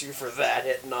respect you for that,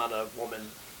 hitting on a woman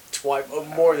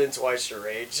more than twice your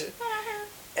age.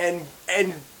 And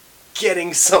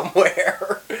getting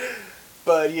somewhere.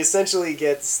 But he essentially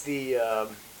gets the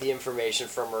information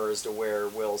from her as to where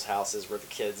Will's house is, where the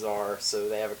kids are. So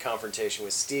they have a confrontation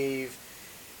with Steve.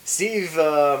 Steve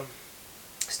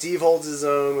holds his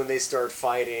own when they start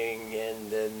fighting,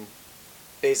 and then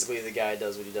basically the guy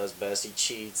does what he does best. He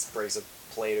cheats, breaks a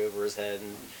plate over his head,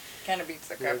 and kind of beats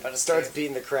the crap out of starts Steve.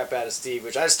 beating the crap out of Steve,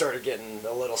 which I started getting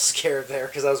a little scared there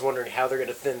because I was wondering how they're going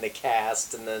to thin the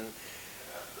cast, and then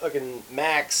fucking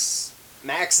Max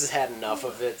has had enough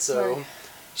of it, so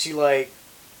she like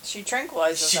She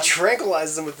tranquilizes She him.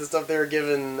 tranquilizes him with the stuff they were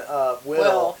giving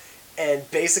Will. And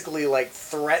basically, like,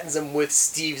 threatens him with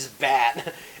Steve's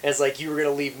bat. As, like, you were going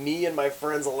to leave me and my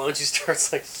friends alone. She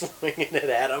starts, like, swinging it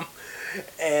at him.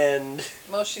 And...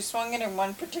 Well, she swung it in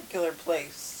one particular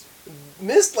place.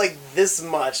 Missed, like, this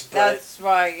much, but... That's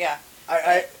why, yeah.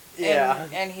 Yeah.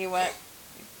 And he went...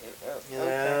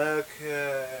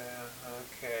 Okay.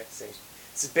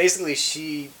 So basically,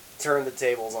 she turned the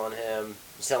tables on him,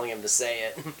 telling him to say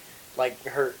it.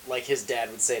 Like his dad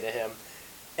would say to him.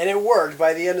 And it worked.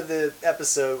 By the end of the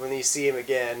episode, when you see him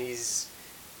again, he's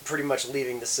pretty much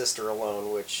leaving the sister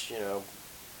alone, which, you know,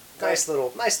 nice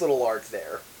little arc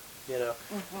there, you know.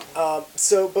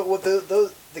 Mm-hmm. But what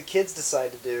the kids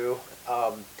decide to do,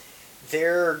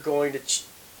 they're going to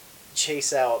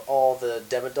chase out all the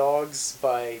Demodogs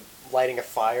by lighting a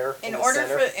fire in the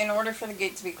center. In order for the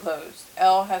gate to be closed,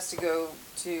 Elle has to go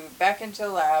back into the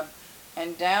lab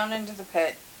and down into the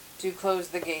pit to close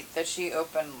the gate that she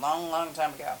opened long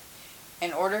time ago.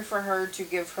 In order for her to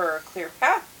give her a clear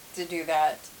path to do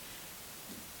that,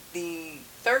 the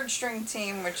third string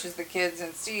team, which is the kids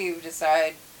and Steve,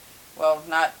 decide, well,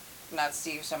 not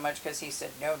Steve so much because he said,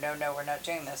 no, we're not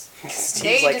doing this.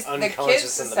 Steve's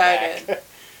unconscious in the back.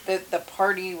 The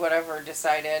party, whatever,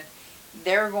 decided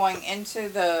they're going into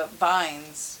the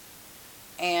vines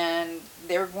and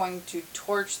they're going to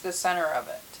torch the center of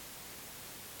it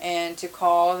and to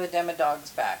call the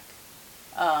Demodogs back.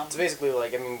 It's basically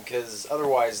because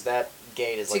otherwise that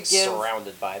gate is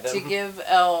surrounded by them. To give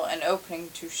Elle an opening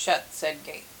to shut said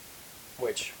gate.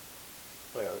 Which,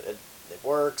 it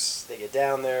works. They get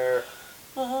down there.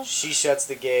 Uh-huh. She shuts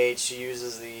the gate. She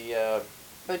uses the...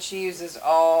 But she uses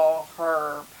all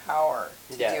her power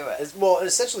to do it. Well,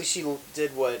 essentially she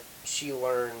did what she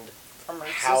learned from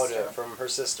her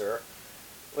sister.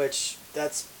 Which,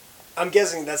 I'm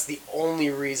guessing that's the only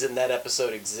reason that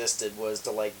episode existed, was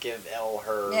to, give Elle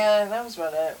her... Yeah, that was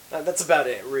about it. That's about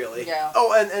it, really. Yeah.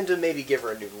 Oh, and to maybe give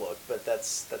her a new look, but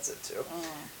that's it, too.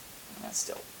 Yeah.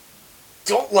 Still.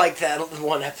 Don't like that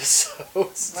one episode.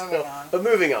 Moving on. But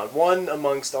moving on. One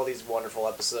amongst all these wonderful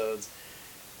episodes.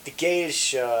 The gate is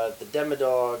shut. The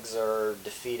Demodogs are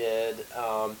defeated.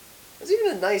 There's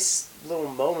even a nice little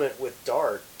moment with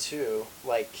Dart, too.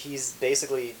 He's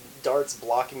basically... Dart's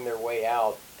blocking their way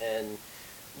out, and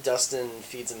Dustin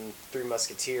feeds him 3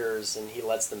 Musketeers, and he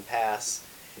lets them pass.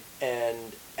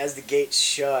 And as the gate's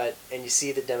shut, and you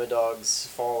see the Demodogs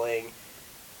falling,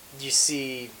 you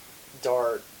see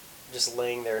Dart just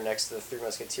laying there next to the 3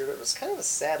 Musketeers. It was kind of a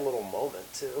sad little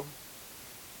moment, too.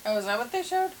 Oh, is that what they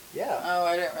showed? Yeah. Oh,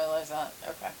 I didn't realize that.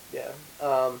 Okay. Yeah.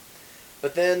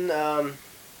 But then,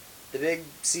 the big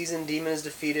season demon is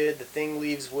defeated, the Thing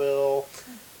leaves Will...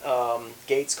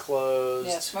 gates closed.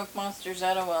 Yeah, Smoke Monster's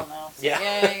out of Will now. So yeah.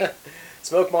 Yay.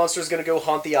 Smoke Monster's gonna go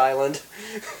haunt the island.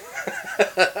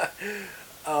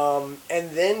 And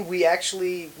then we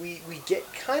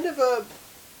get kind of a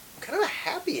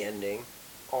happy ending,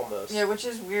 almost. Yeah, which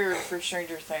is weird for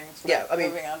Stranger Things. Yeah, I mean,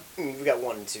 moving on. We got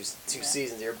 1 and 2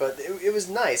 seasons here, but it was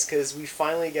nice because we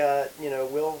finally got,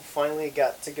 Will finally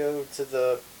got to go to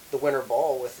the winter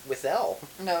ball with Elle.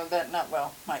 No, not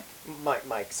Will. Mike.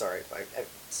 Mike, sorry. I'm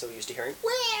so used to hearing,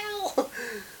 well!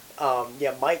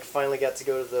 Mike finally got to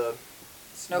go to the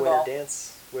Snowball winter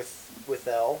dance with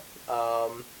Elle.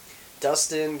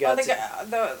 Dustin got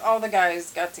all the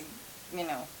guys got to,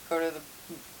 go to the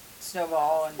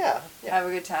snowball and have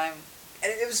a good time.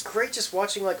 And it was great just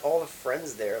watching, all the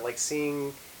friends there,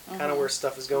 seeing kind of where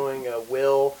stuff is going.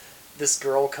 Will... This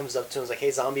girl comes up to him and is like,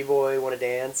 hey, zombie boy, want to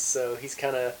dance? So he's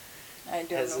kind of... I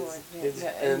don't know.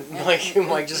 And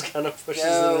Mike just kind of pushes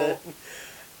him in.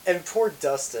 And poor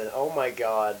Dustin, oh my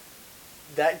god.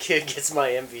 That kid gets my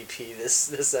MVP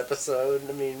this episode.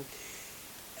 I mean,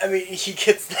 he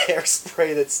gets the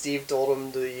hairspray that Steve told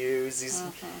him to use.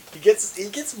 He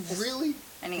gets really...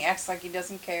 And he acts like he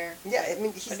doesn't care. Yeah,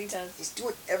 but he does. He's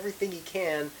doing everything he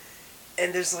can.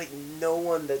 And there's, no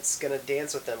one that's gonna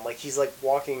dance with him. He's,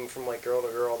 walking from, girl to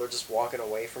girl. They're just walking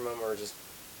away from him or just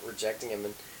rejecting him.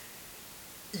 And,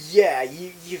 yeah,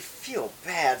 you feel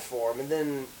bad for him. And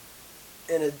then,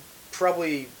 in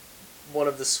probably one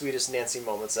of the sweetest Nancy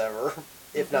moments ever,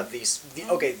 if not the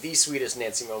sweetest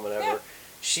Nancy moment ever,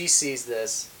 she sees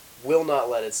this, will not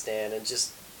let it stand, and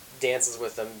just dances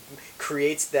with him,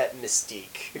 creates that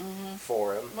mystique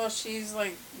for him. Well, she's,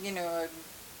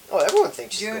 Oh, everyone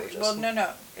thinks she's gorgeous. Well,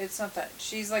 no, it's not that.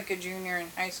 She's a junior in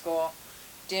high school,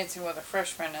 dancing with a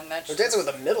freshman, and that's. Or dancing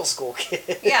with a middle school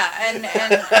kid. Yeah, and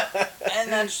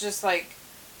that's just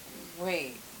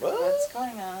wait, What's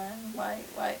going on? Why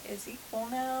is he cool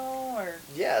now? Or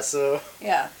Yeah, so...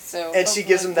 yeah, so... And she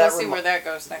gives him that we'll see where that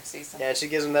goes next season. Yeah, and she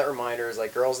gives him that reminder, is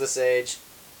like, girls this age,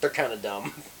 they're kind of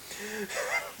dumb.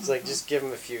 It's like, just give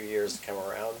them a few years to come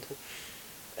around.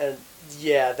 And,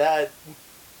 yeah, that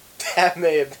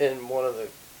may have been one of the...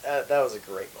 that was a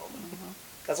great moment. Mm-hmm.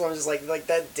 That's why I'm just like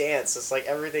that dance. It's like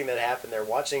everything that happened there.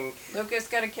 Watching Lucas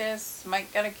got a kiss.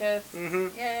 Mike got a kiss.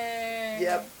 Mm-hmm. Yay!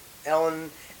 Yep.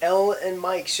 Elle and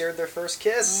Mike shared their first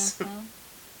kiss. Mm-hmm.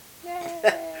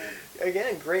 Yay!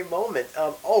 Again, great moment.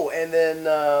 And then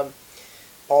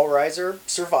Paul Reiser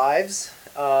survives,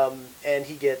 and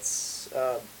he gets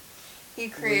he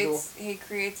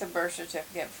creates a birth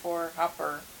certificate for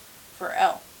Hopper, for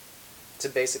Elle, to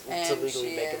legally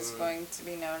she make is him going to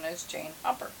be known as Jane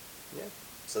Hopper. Yeah.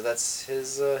 So that's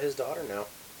his daughter now.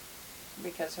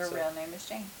 Because her real name is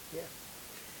Jane. Yeah.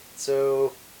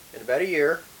 So in about a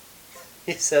year,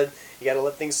 he said you got to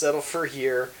let things settle for a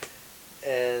year,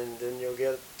 and then you'll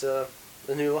get the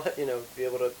new life. Be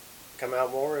able to come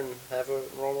out more and have a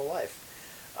normal life.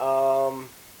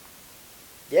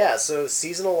 Yeah. So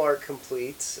seasonal arc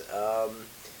complete.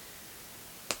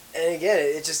 And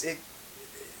again,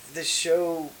 the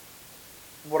show.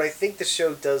 What I think the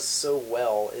show does so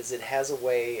well is it has a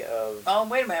way of... Oh,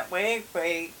 wait a minute. Wait.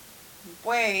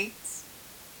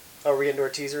 Oh, are we getting to our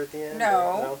teaser at the end?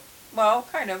 No. Well,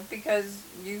 kind of, because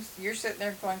you're sitting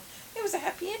there going, it was a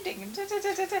happy ending.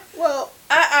 Well...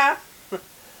 And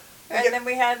then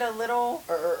we had a little...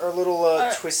 Our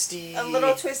little twisty... A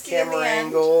little twisty camera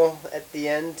angle at the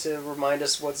end to remind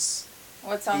us what's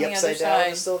on the upside other down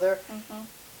side. is still there. Mm-hmm.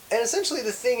 And essentially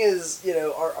the thing is,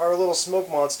 our little smoke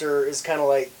monster is kind of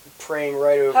like praying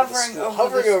right over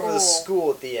Hovering over the school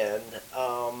at the end.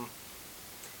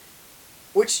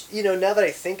 Which, now that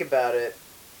I think about it,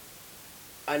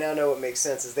 I now know what makes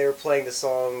sense, is they were playing the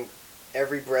song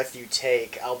Every Breath You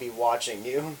Take, I'll Be Watching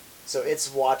You. So it's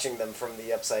watching them from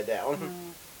the upside down.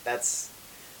 Mm. That's,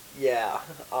 yeah.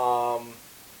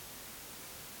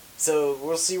 So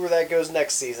we'll see where that goes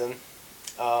next season.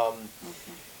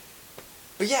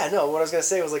 But yeah, no, what I was going to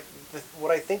say was, like,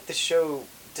 what I think the show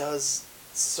does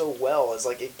so well is,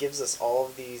 like, it gives us all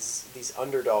of these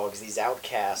underdogs, these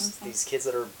outcasts, these kids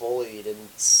that are bullied in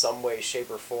some way, shape,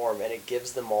 or form, and it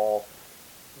gives them all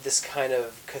this kind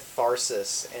of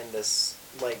catharsis and this,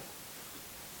 like,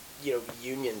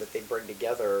 union that they bring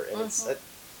together, and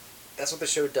that's what the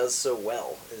show does so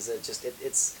well, is it just,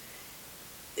 it's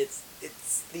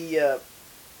the,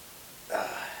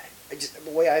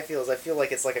 the way I feel is I feel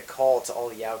like it's like a call to all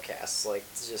the outcasts, like,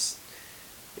 to just,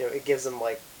 it gives them,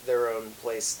 like, their own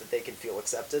place that they can feel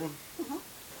accepted. Mm-hmm.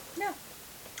 Yeah.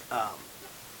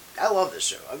 I love this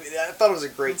show. I mean, I thought it was a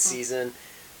great season.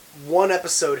 One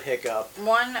episode hiccup.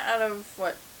 1 out of,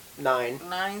 what? 9.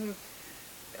 9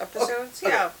 episodes?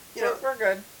 Okay. Yeah, we're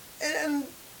good. And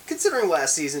considering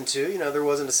last season, too, there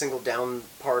wasn't a single down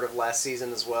part of last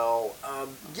season as well.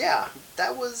 Yeah,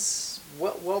 that was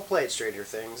well played, Stranger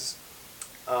Things.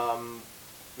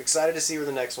 Excited to see where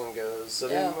the next one goes. So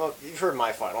then, you've heard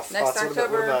my final thoughts. Next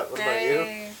October. What about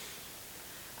you?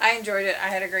 I enjoyed it. I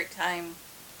had a great time.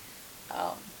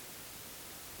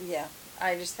 Yeah,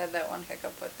 I just had that one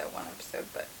hiccup with that one episode,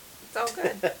 but it's all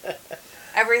good.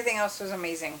 Everything else was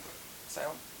amazing.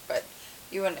 So, but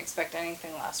you wouldn't expect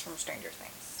anything less from Stranger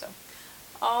Things. So,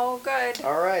 all good.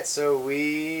 All right, so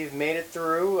we've made it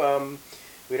through.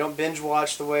 We don't binge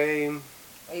watch the way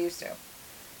I used to.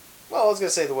 Well, I was gonna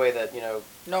say the way that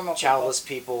Normal childless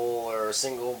people or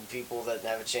single people that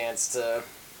have a chance to,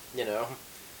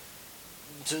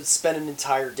 to spend an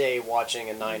entire day watching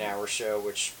a 9-hour show,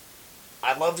 which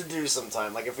I'd love to do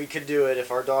sometime. Like, if we could do it,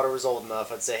 if our daughter was old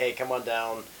enough, I'd say, hey, come on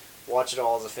down, watch it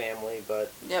all as a family.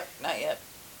 But yep, not yet.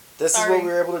 This is what we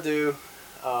were able to do.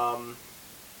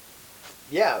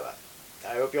 Yeah,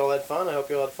 I hope you all had fun. I hope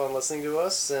you all had fun listening to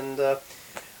us, and yeah,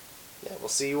 we'll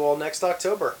see you all next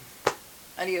October.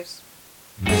 Adios.